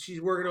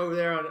she's working over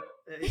there on.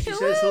 She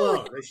says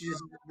hello. She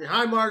just,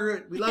 hi,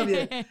 Margaret. We love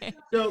you.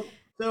 So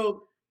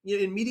you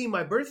know, in meeting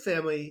my birth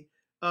family,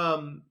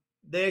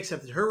 they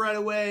accepted her right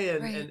away,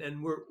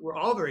 and we're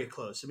all very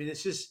close. I mean,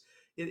 it's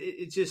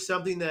just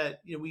something that,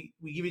 you know,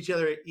 we give each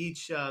other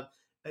each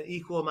an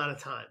equal amount of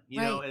time,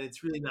 you know, and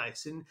it's really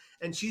nice.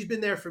 And she's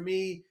been there for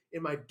me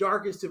in my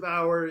darkest of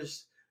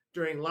hours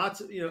during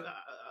lots of, you know,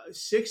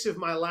 6 of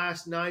my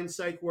last 9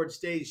 psych ward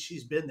stays.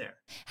 She's been there.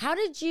 How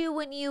did you,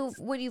 when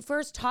you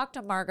first talked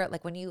to Margaret,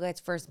 like when you guys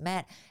first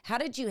met, how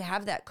did you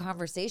have that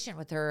conversation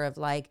with her of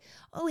like,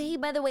 oh, hey,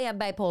 by the way, I'm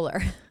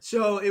bipolar?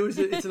 So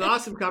it's an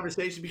awesome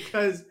conversation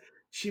because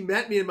she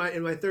met me in my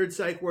 3rd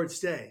psych ward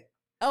stay.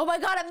 Oh my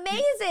God,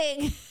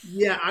 amazing.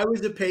 Yeah, I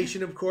was a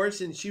patient, of course,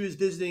 and she was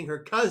visiting her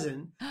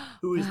cousin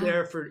who was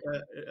there for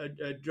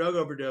a drug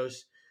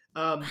overdose.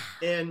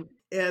 And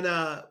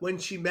when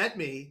she met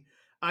me,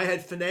 I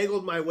had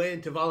finagled my way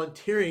into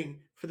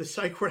volunteering for the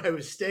psych ward I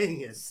was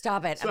staying in.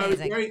 Stop it. So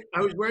amazing. I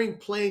was wearing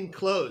plain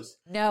clothes.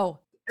 No.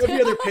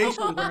 Every other patient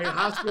was wearing a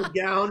hospital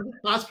gown,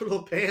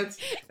 hospital pants,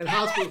 and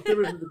hospital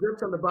slippers with the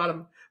grips on the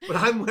bottom. But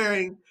I'm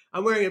wearing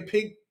a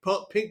pink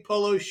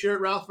polo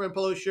shirt, Ralph Lauren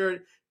polo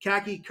shirt,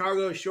 khaki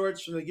cargo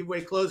shorts from the giveaway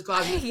clothes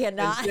closet, and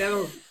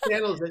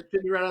sandals that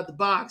fit me right out the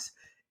box.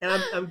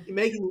 And I'm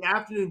making the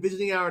afternoon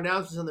visiting hour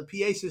announcements on the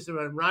PA system,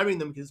 and I'm rhyming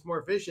them because it's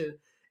more efficient.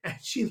 And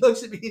she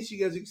looks at me and she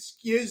goes,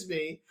 "Excuse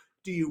me,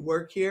 do you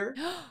work here?"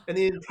 And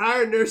the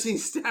entire nursing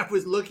staff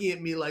was looking at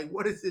me like,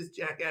 what is this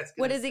jackass going to say?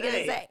 What is he going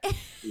to say?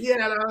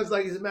 Yeah, and I was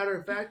like, as a matter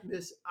of fact,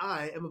 miss,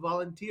 I am a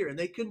volunteer. And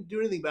they couldn't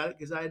do anything about it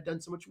because I had done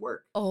so much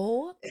work.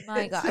 Oh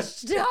my gosh,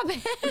 stop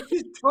it.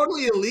 It's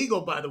totally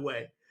illegal, by the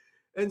way.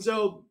 And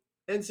so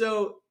she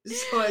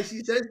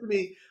says to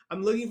me,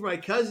 "I'm looking for my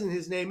cousin.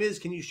 His name is,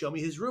 can you show me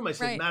his room?" I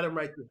said, "Madam,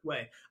 right this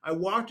way." I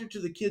walked her to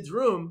the kid's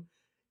room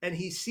and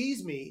he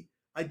sees me.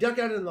 I duck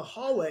out in the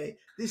hallway.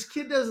 This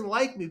kid doesn't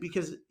like me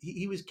because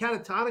he was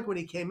catatonic when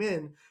he came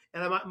in.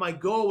 And my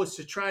goal was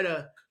to try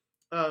to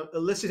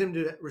elicit him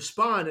to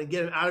respond and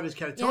get him out of his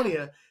catatonia.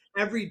 Yeah.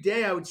 Every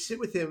day I would sit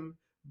with him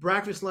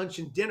breakfast, lunch,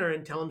 and dinner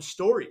and tell him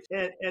stories.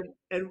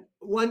 And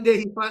one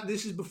day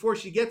this is before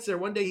she gets there.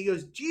 One day he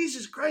goes,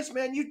 Jesus Christ,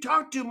 man, you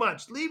talk too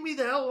much. Leave me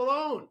the hell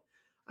alone.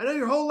 I know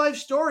your whole life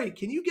story.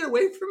 Can you get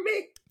away from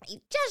me?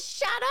 Just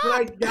shut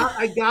But up.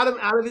 I got him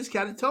out of his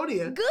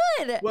catatonia.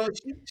 Good. Well,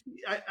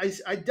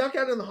 I duck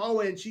out in the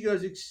hallway and she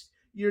goes,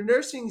 your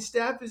nursing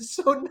staff is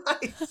so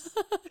nice.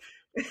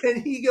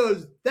 And he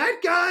goes,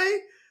 that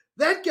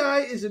guy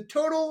is a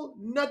total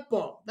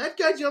nutball. That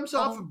guy jumps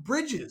off of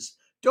bridges.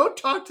 Don't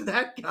talk to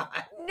that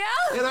guy.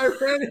 No. And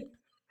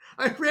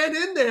I ran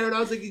in there and I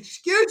was like,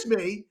 excuse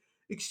me.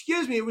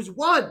 It was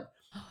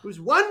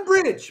one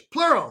bridge,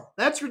 plural.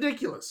 That's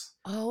ridiculous.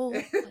 Oh,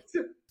 And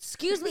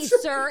excuse me, so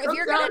sir. she If comes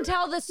you're going out- to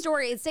tell the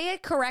story, say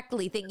it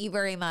correctly. Thank you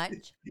very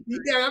much.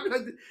 Yeah,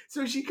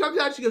 so she comes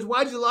out, she goes,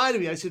 why'd you lie to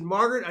me? I said,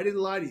 Margaret, I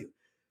didn't lie to you.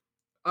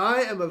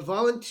 I am a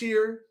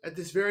volunteer at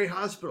this very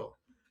hospital.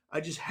 I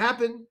just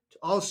happen to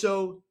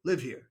also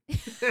live here.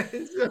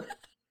 So,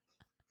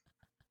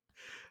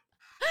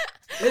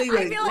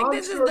 anyway, I feel like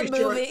this is the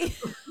movie.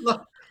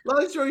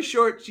 long story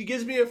short, she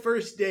gives me a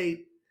first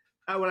date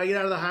when I get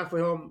out of the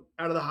halfway home,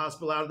 out of the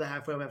hospital, out of the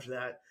halfway home after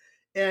that.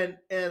 And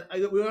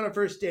we went on a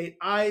first date.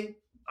 I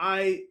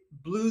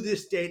blew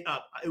this date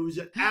up. It was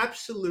an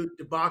absolute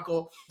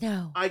debacle.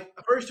 No.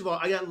 First of all,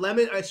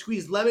 I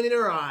squeezed lemon in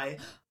her eye.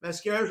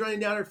 Mascara was running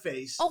down her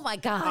face. Oh my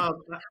God.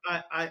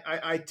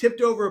 I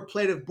tipped over a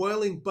plate of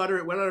boiling butter.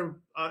 It went on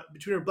her,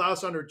 between her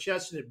blouse on her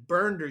chest, and it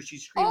burned her. She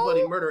screamed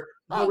bloody murder.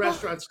 The whole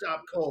restaurant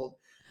stopped cold.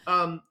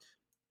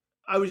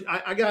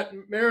 I got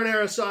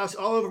marinara sauce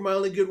all over my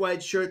only good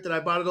white shirt that I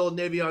bought at Old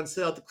Navy on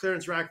sale at the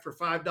clearance rack for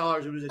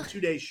 $5. It was a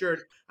 2-day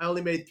shirt. I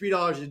only made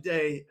 $3 a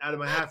day out of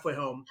my halfway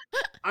home.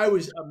 I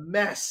was a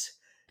mess.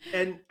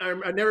 And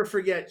I never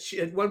forget,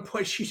 at one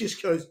point she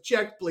just goes,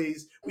 check,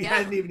 please. We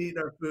hadn't even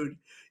eaten our food.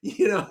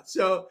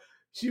 So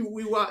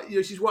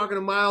she's walking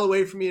a mile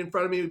away from me, in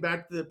front of me,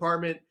 back to the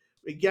apartment.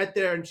 We get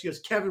there and she goes,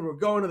 Kevin, we're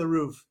going to the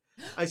roof.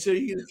 I said, are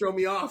you going to throw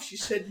me off? She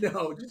said,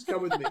 no, just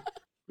come with me.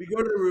 We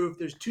go to the roof.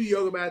 There's 2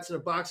 yoga mats in a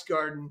box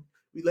garden.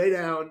 We lay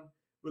down.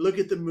 We look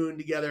at the moon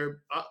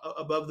together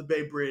above the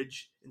Bay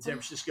Bridge in San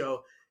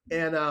Francisco.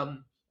 And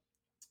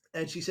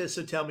she says,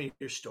 so tell me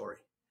your story.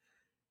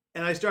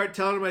 And I start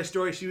telling her my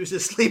story. She was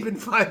asleep in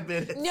 5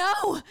 minutes.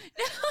 No.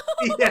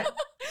 Yeah.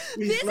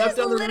 This is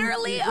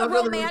literally a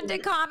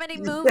romantic comedy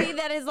movie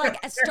that is like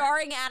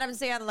starring Adam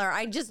Sandler.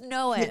 I just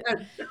know it. Yeah.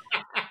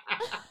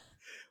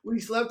 We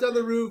slept on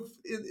the roof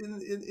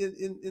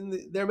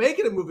they're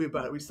making a movie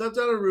about it. We slept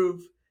on a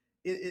roof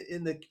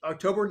in the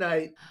October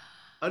night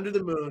under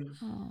the moon.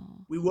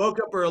 Oh. We woke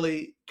up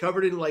early,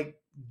 covered in like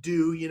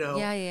dew,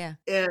 Yeah.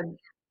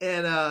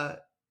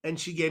 And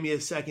she gave me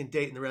a second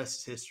date, and the rest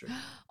is history.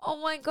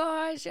 Oh my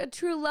gosh, a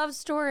true love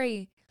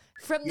story.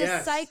 From the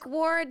Yes. psych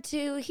ward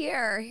to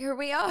here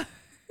we are.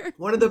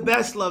 One of the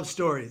best love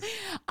stories.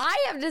 I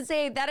have to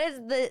say that is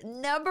the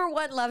number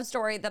one love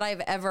story that I've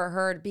ever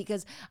heard,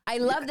 because I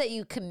love that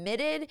you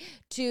committed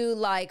to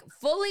like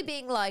fully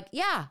being like,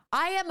 yeah,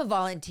 I am a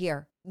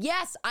volunteer.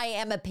 Yes, I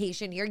am a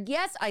patient here.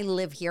 Yes, I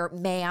live here,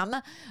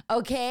 ma'am.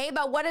 Okay,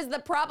 but what is the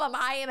problem?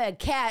 I am a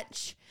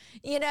catch,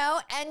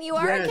 and you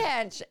are a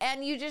catch,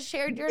 and you just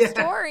shared your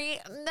story.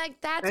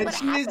 Like that's And what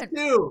she happened. is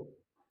too.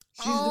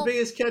 She's Oh. the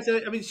biggest catch.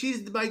 I mean,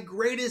 she's my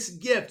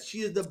greatest gift.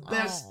 She is the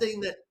best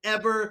thing that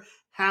ever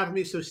happened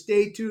to me. So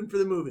stay tuned for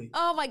the movie.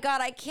 Oh my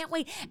God, I can't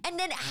wait. And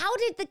then how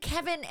did the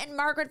Kevin and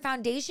Margaret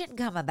Foundation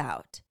come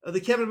about? The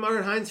Kevin and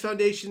Margaret Hines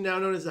Foundation, now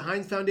known as the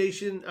Hines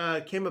Foundation,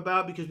 came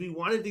about because we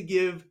wanted to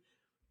give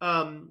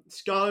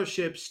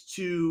scholarships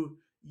to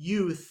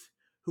youth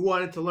who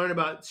wanted to learn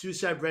about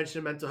suicide prevention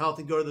and mental health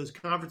and go to those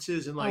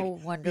conferences and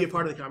be a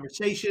part of the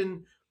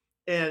conversation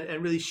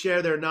and really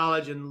share their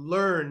knowledge and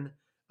learn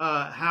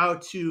how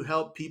to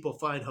help people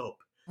find hope.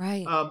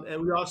 Right.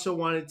 And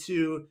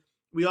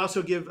we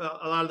also give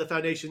a lot of the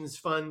foundation's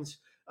funds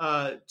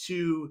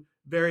to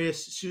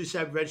various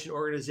suicide prevention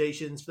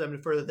organizations for them to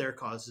further their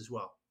cause as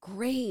well.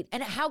 Great.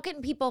 And how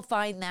can people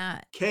find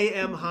that?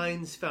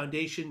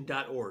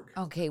 kmhinesfoundation.org.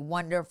 Okay,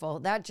 wonderful.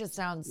 That just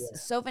sounds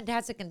so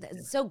fantastic, and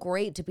it's so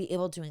great to be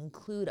able to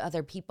include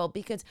other people,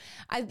 because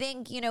I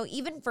think,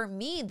 even for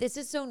me, this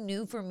is so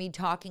new for me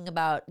talking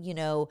about,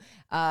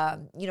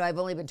 I've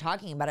only been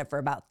talking about it for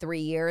about 3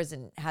 years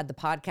and had the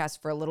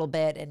podcast for a little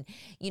bit. And,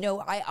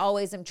 I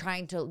always am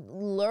trying to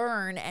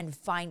learn and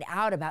find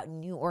out about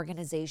new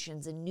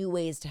organizations and new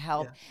ways to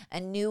help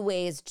and new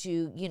ways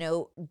to,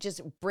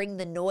 just bring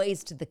the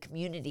noise to the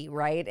community,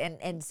 right?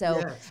 And so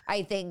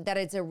I think that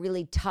it's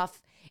really tough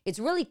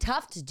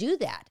to do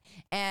that.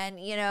 And,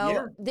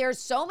 there's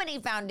so many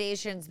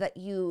foundations that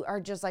you are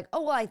just like,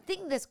 oh, well, I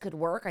think this could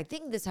work. I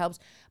think this helps.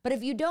 But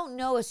if you don't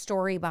know a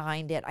story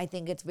behind it, I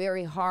think it's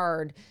very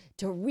hard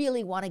to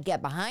really want to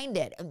get behind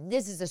it. And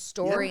this is a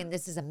story and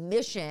this is a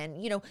mission.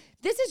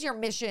 This is your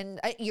mission,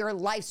 your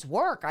life's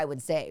work, I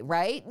would say,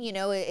 right?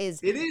 It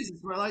is. It's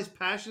my life's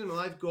passion, my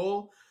life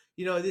goal.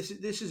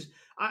 This is,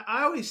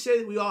 I always say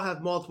that we all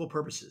have multiple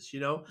purposes,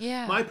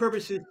 Yeah. My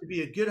purpose is to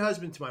be a good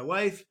husband to my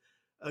wife,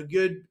 a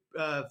good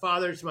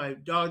father to my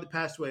dog that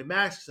passed away,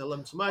 Max, because I love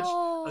him so much.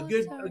 Oh,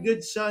 A sorry.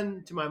 good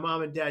son to my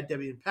mom and dad,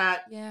 Debbie and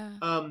Pat. Yeah.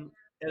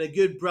 And a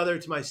good brother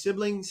to my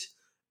siblings,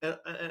 and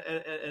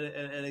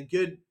a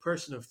good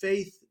person of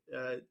faith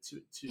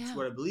to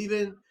what I believe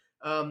in,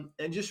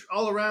 and just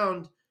all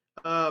around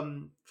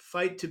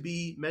fight to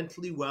be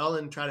mentally well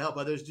and try to help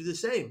others do the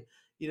same.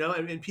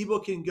 And people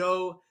can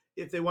go,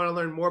 if they want to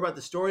learn more about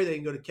the story, they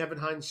can go to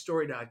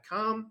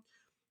kevinhinesstory.com.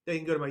 They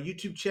can go to my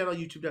YouTube channel,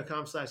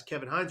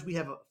 youtube.com/Kevin Hines. We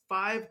have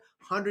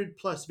 500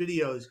 plus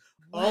videos,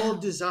 all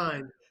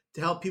designed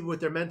to help people with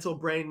their mental,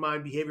 brain,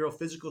 mind, behavioral,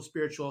 physical,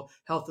 spiritual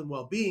health and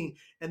well-being.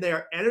 And they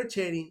are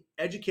entertaining,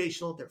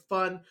 educational. They're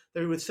fun.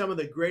 They're with some of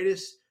the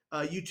greatest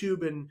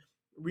YouTube and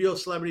real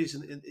celebrities,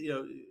 and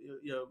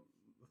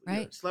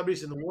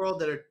celebrities in the world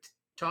that are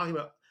talking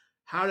about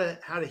how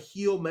to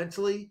heal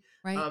mentally,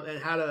 and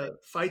how to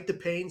fight the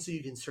pain so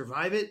you can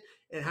survive it,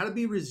 and how to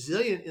be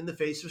resilient in the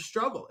face of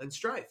struggle and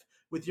strife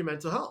with your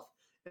mental health.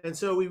 And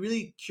so we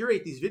really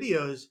curate these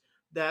videos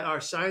that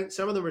are science.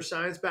 Some of them are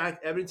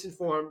science-backed,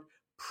 evidence-informed,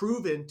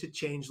 proven to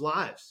change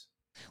lives.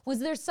 Was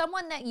there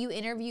someone that you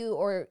interview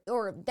or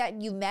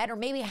that you met, or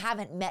maybe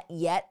haven't met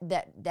yet,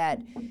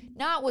 that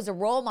not was a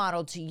role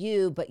model to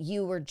you, but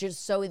you were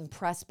just so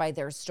impressed by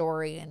their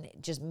story and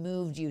it just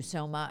moved you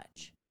so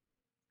much?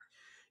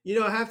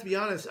 I have to be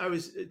honest. I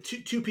was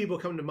two people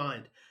come to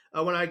mind.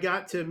 When I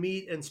got to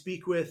meet and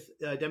speak with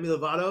Demi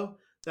Lovato,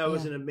 that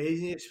was an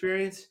amazing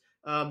experience.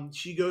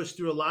 She goes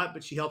through a lot,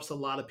 but she helps a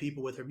lot of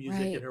people with her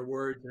music and her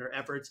words and her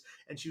efforts.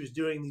 And she was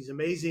doing these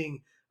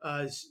amazing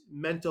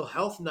mental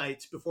health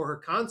nights before her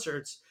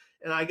concerts,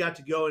 and I got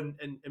to go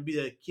and be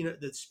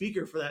the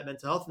speaker for that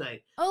mental health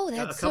night. Oh,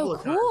 that's so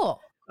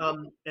cool.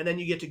 And then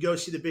you get to go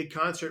see the big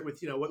concert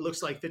with what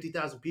looks like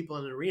 50,000 people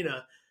in an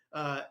arena.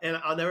 And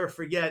I'll never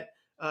forget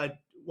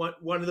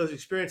one of those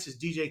experiences.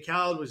 DJ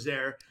Khaled was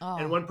there,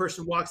 and one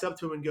person walks up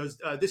to him and goes,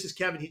 "This is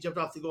Kevin. He jumped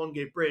off the Golden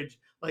Gate Bridge,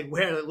 like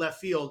where in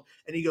left field."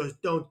 And he goes,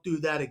 "Don't do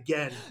that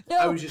again." No.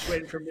 I was just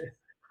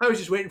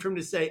waiting for him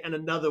to say, "And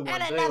another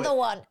one." And another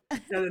one.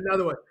 And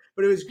another one.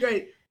 But it was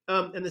great.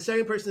 And the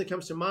second person that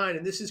comes to mind,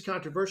 and this is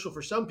controversial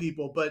for some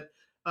people, but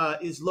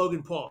is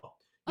Logan Paul.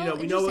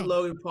 We know what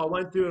Logan Paul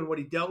went through and what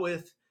he dealt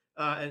with,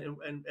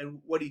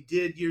 and what he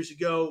did years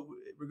ago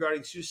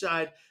regarding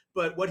suicide.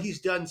 But what he's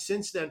done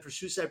since then for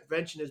suicide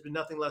prevention has been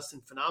nothing less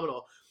than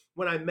phenomenal.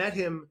 When I met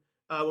him,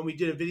 when we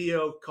did a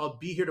video called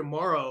 "Be Here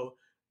Tomorrow,"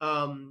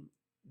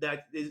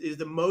 that is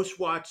the most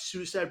watched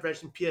suicide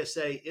prevention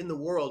PSA in the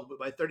world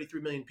by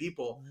 33 million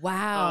people.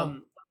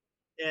 Wow.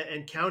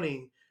 And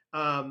counting.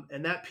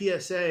 And that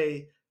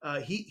PSA,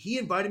 he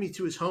invited me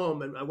to his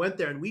home, and I went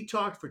there, and we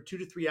talked for 2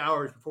 to 3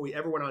 hours before we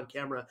ever went on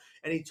camera.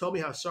 And he told me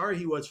how sorry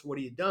he was for what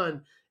he had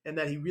done, and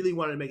that he really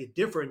wanted to make a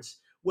difference.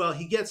 Well,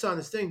 he gets on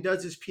this thing,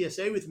 does this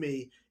PSA with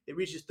me. It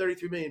reaches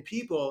 33 million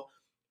people.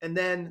 And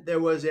then there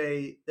was,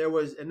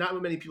 and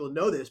not many people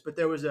know this, but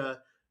there was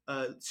a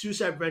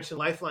suicide prevention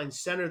lifeline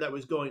center that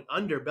was going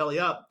under, belly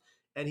up.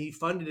 And he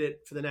funded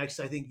it for the next,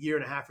 I think, year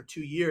and a half or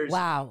 2 years.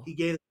 Wow. He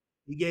gave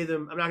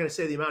them, I'm not going to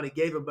say the amount he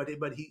gave them, but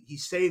he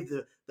saved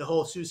the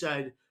whole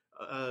suicide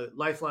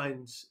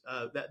lifelines,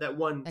 that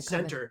one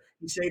center.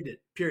 He saved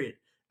it, period.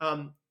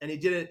 And he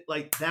did it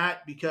like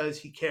that because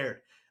he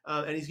cared.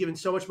 And he's given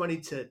so much money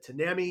to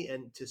NAMI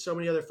and to so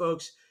many other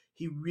folks.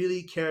 He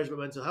really cares about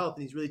mental health,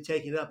 and he's really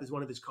taking it up as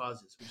one of his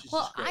causes. Which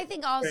is I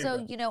think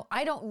also,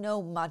 I don't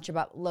know much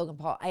about Logan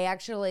Paul. I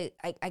actually,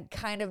 I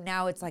kind of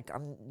now it's like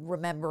I'm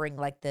remembering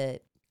like the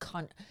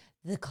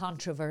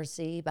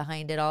controversy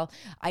behind it all.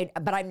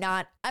 But I'm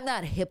not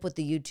hip with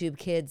the YouTube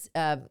kids,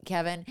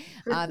 Kevin.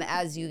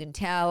 As you can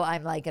tell,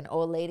 I'm like an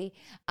old lady.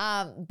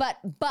 But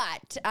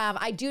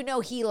I do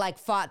know he like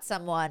fought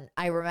someone.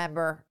 I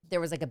remember there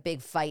was like a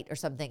big fight or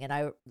something, and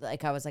I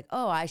was like,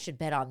 oh, I should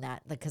bet on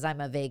that, because I'm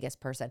a Vegas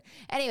person.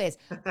 Anyways,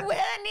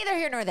 neither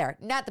here nor there.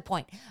 Not the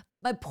point.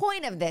 My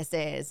point of this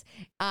is,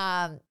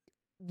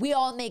 we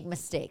all make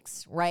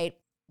mistakes, right?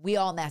 We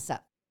all mess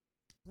up.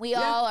 We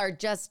all are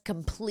just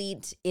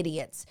complete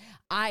idiots.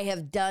 I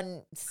have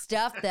done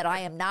stuff that I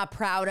am not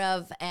proud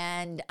of.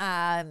 And,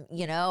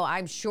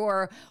 I'm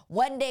sure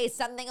one day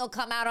something will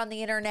come out on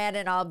the internet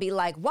and I'll be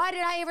like, why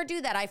did I ever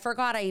do that? I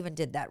forgot I even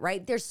did that,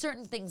 right? There's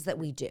certain things that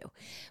we do.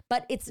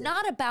 But it's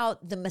not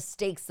about the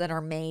mistakes that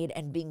are made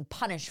and being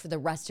punished for the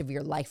rest of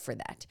your life for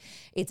that.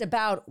 It's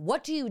about,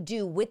 what do you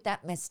do with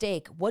that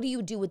mistake? What do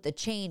you do with the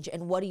change?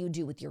 And what do you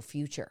do with your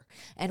future?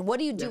 And what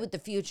do you do with the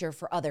future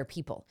for other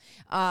people?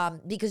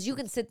 Because you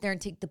can sit there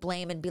and take the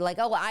blame and be like,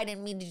 oh, well, I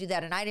didn't mean to do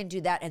that, and I didn't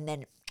do that, and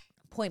then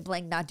point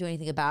blank not do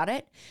anything about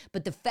it.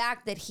 But the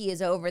fact that he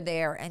is over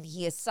there and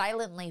he is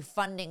silently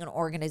funding an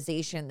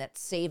organization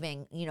that's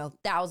saving,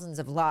 thousands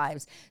of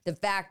lives, the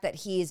fact that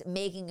he's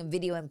making a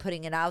video and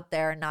putting it out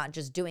there and not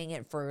just doing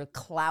it for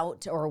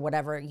clout or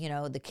whatever,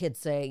 the kids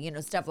say,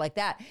 stuff like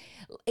that.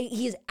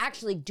 He's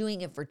actually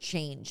doing it for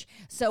change.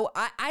 So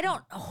I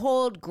don't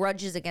hold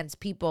grudges against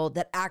people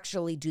that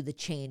actually do the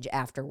change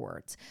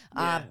afterwards.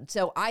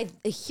 So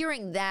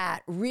hearing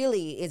that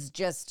really is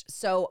just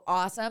so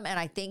awesome. And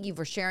I thank you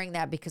for sharing that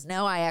that because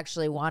now I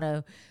actually want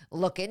to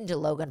look into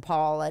Logan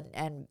Paul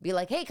and be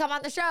like, hey, come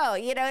on the show.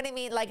 You know what I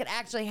mean? Like, and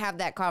actually have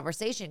that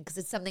conversation because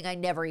it's something I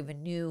never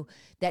even knew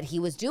that he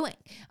was doing.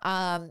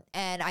 And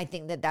I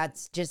think that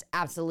that's just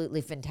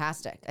absolutely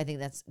fantastic. I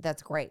think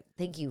that's great.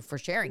 Thank you for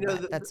sharing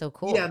that. That's so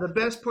cool. Yeah, the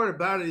best part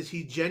about it is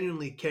he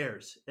genuinely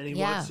cares and he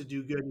Yeah. wants to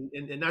do good,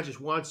 and not just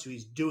wants to,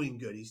 he's doing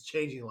good. He's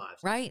changing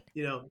lives. Right.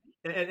 You know,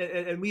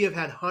 and we have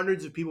had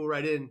hundreds of people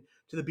write in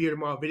to the Be Here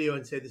Tomorrow video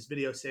and say this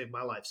video saved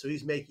my life. So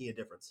he's making a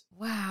difference.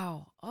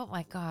 Wow. Oh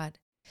my God.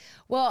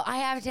 Well, I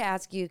have to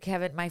ask you,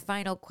 Kevin, my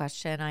final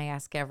question I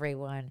ask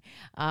everyone.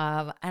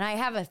 And I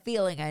have a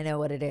feeling I know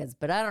what it is,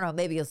 but I don't know.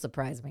 Maybe you'll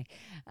surprise me.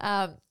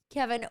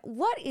 Kevin,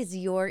 what is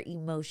your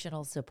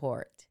emotional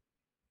support?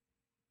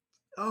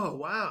 Oh,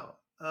 wow.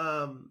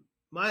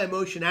 My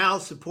emotional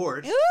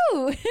support.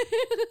 Ooh.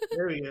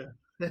 There we go.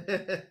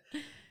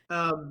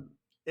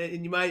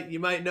 And you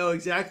might know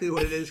exactly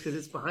what it is because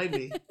it's behind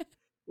me.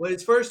 Well,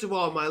 it's first of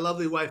all my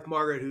lovely wife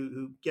Margaret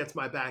who gets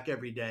my back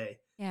every day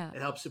Yeah. and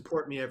helps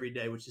support me every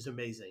day, which is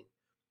amazing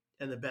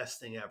and the best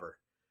thing ever.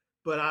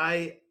 But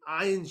I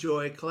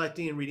enjoy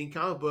collecting and reading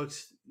comic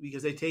books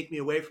because they take me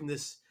away from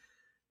this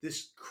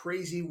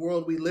crazy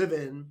world we live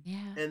in.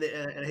 Yeah. And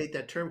I hate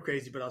that term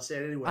crazy, but I'll say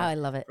it anyway. Oh, I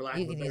love it. For lack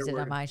You of a can better use it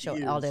word on my to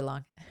show all day use.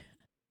 long.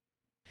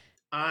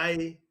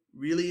 I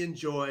really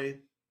enjoy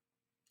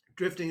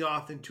drifting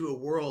off into a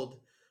world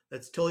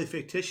that's totally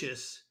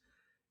fictitious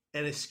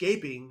and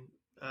escaping,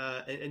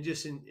 and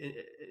just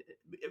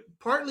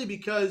partly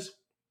because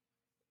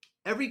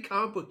every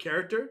comic book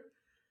character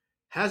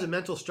has a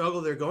mental struggle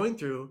they're going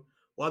through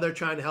while they're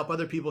trying to help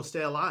other people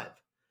stay alive.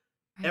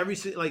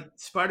 Right. Like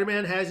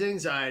Spider-Man has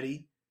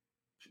anxiety.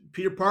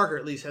 Peter Parker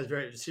at least has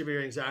very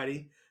severe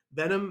anxiety.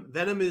 Venom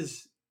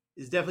is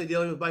definitely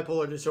dealing with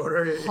bipolar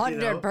disorder.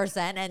 100%.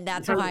 And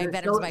that's why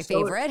Venom's my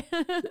favorite.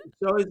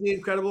 So is the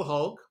Incredible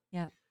Hulk.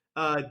 Yeah.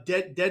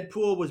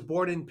 Deadpool was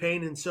born in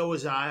pain, and so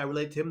was I. I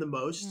relate to him the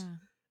most.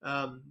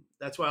 Yeah.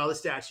 That's why all the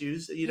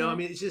statues. I Yeah.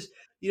 mean, it's just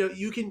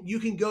you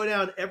can go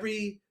down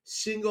every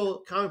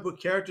single comic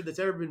book character that's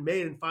ever been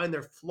made and find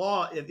their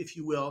flaw, if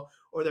you will,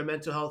 or their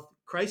mental health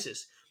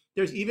crisis.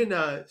 There's even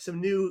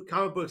some new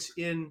comic books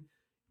in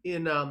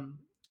the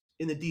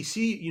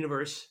DC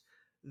universe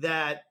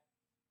that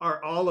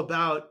are all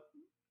about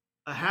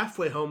a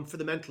halfway home for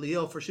the mentally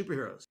ill for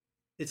superheroes.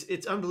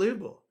 It's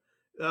unbelievable.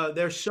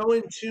 They're so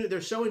in tune.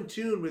 They're so in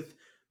tune with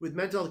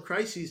mental health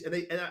crises, and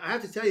I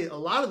have to tell you, a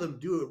lot of them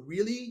do a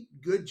really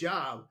good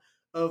job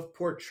of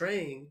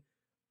portraying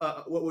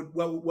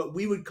what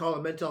we would call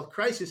a mental health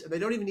crisis, and they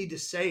don't even need to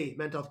say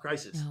mental health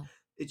crisis. No.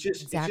 It's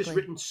just Exactly.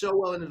 written so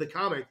well into the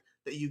comic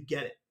that you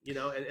get it,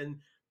 and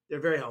they're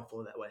very helpful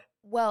in that way.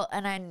 Well,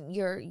 and on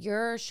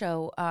your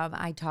show,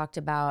 I talked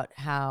about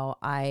how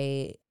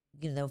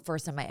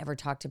first time I ever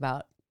talked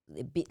about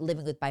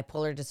living with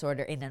bipolar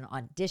disorder in an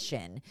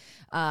audition.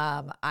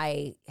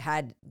 I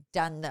had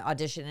done the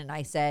audition and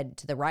I said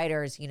to the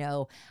writers,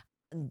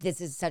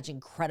 this is such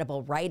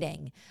incredible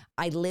writing.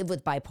 I live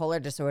with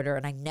bipolar disorder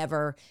and I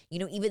never,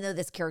 even though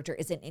this character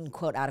isn't in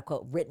quote, out of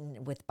quote,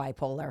 written with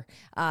bipolar,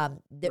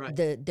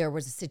 Right. there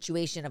was a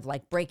situation of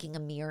like breaking a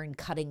mirror and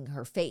cutting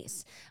her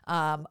face,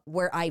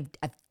 where I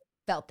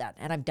felt that.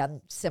 And I've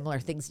done similar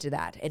things to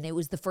that. And it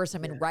was the first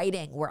time in Yeah.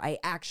 writing where I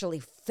actually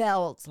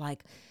felt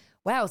like,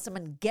 wow,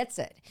 someone gets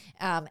it.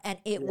 And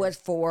it Yeah. was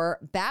for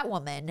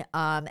Batwoman,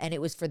 and it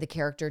was for the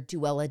character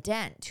Duella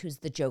Dent, who's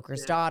the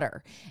Joker's Yeah.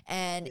 daughter.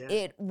 And Yeah.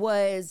 it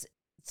was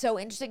so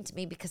interesting to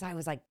me because I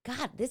was like,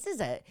 God, this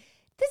is a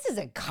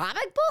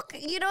comic book.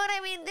 You know what I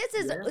mean?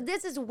 Yeah.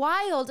 This is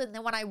wild. And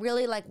then when I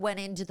really went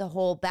into the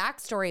whole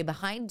backstory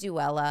behind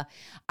Duella,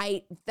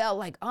 I felt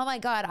like, oh my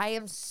God, I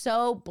am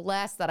so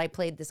blessed that I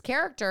played this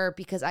character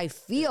because I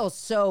feel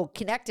so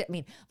connected. I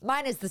mean,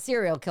 mine is the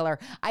serial killer.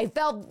 I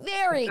felt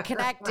very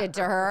connected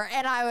to her,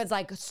 and I was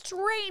like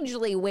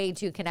strangely way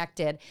too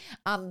connected.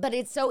 But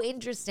it's so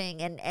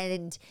interesting,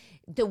 and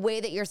the way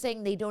that you're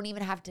saying they don't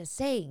even have to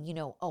say,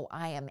 oh,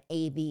 I am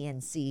A, B,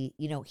 and C,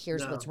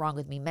 here's what's No. wrong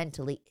with me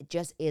mentally. It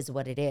just is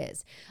what it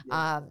is.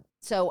 Yeah.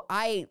 So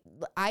I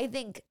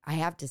think I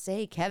have to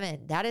say,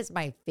 Kevin, that is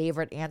my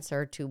favorite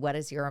answer to what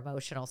is your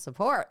emotional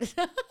support.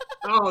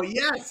 Oh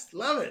yes,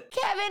 love it.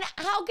 Kevin,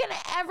 how can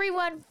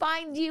everyone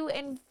find you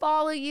and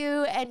follow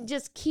you and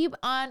just keep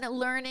on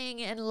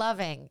learning and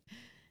loving?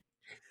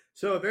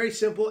 So very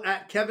simple,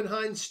 at Kevin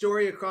Hines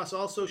Story across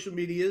all social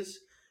medias,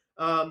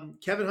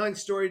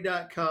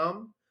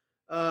 kevinhinesstory.com,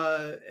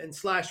 and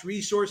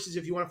 /resources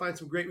if you want to find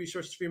some great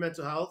resources for your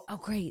mental health. Oh,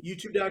 great.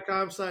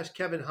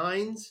 YouTube.com/Kevin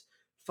Hines.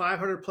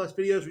 500 plus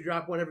videos. We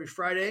drop one every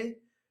Friday.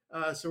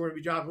 So we're going to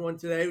be dropping one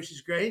today, which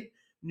is great.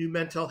 New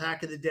mental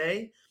hack of the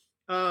day.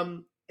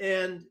 And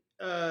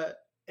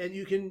And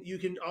you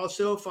can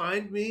also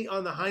find me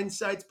on the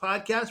Hindsights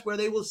podcast, where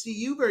they will see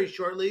you very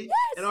shortly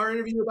in our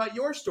interview about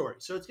your story.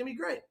 So it's going to be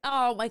great.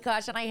 Oh my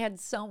gosh. And I had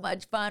so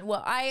much fun.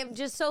 Well, I am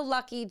just so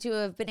lucky to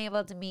have been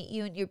able to meet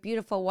you and your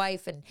beautiful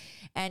wife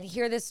and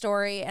hear this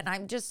story. And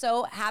I'm just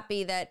so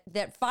happy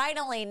that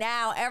finally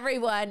now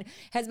everyone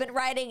has been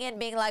writing in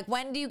being like,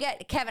 when do you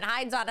get Kevin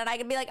Hines on? And I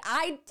can be like,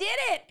 I did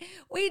it.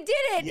 We did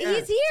it.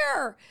 Yes. He's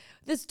here.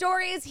 The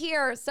story is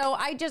here. So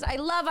I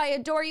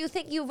adore you.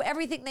 Thank you for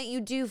everything that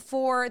you do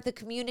for the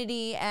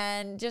community,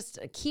 and just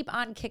keep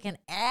on kicking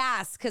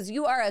ass, because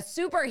you are a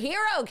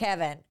superhero,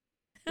 Kevin.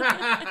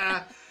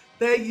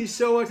 Thank you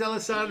so much,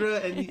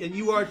 Alessandra. And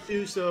you are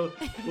too. So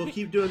we'll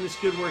keep doing this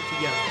good work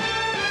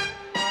together.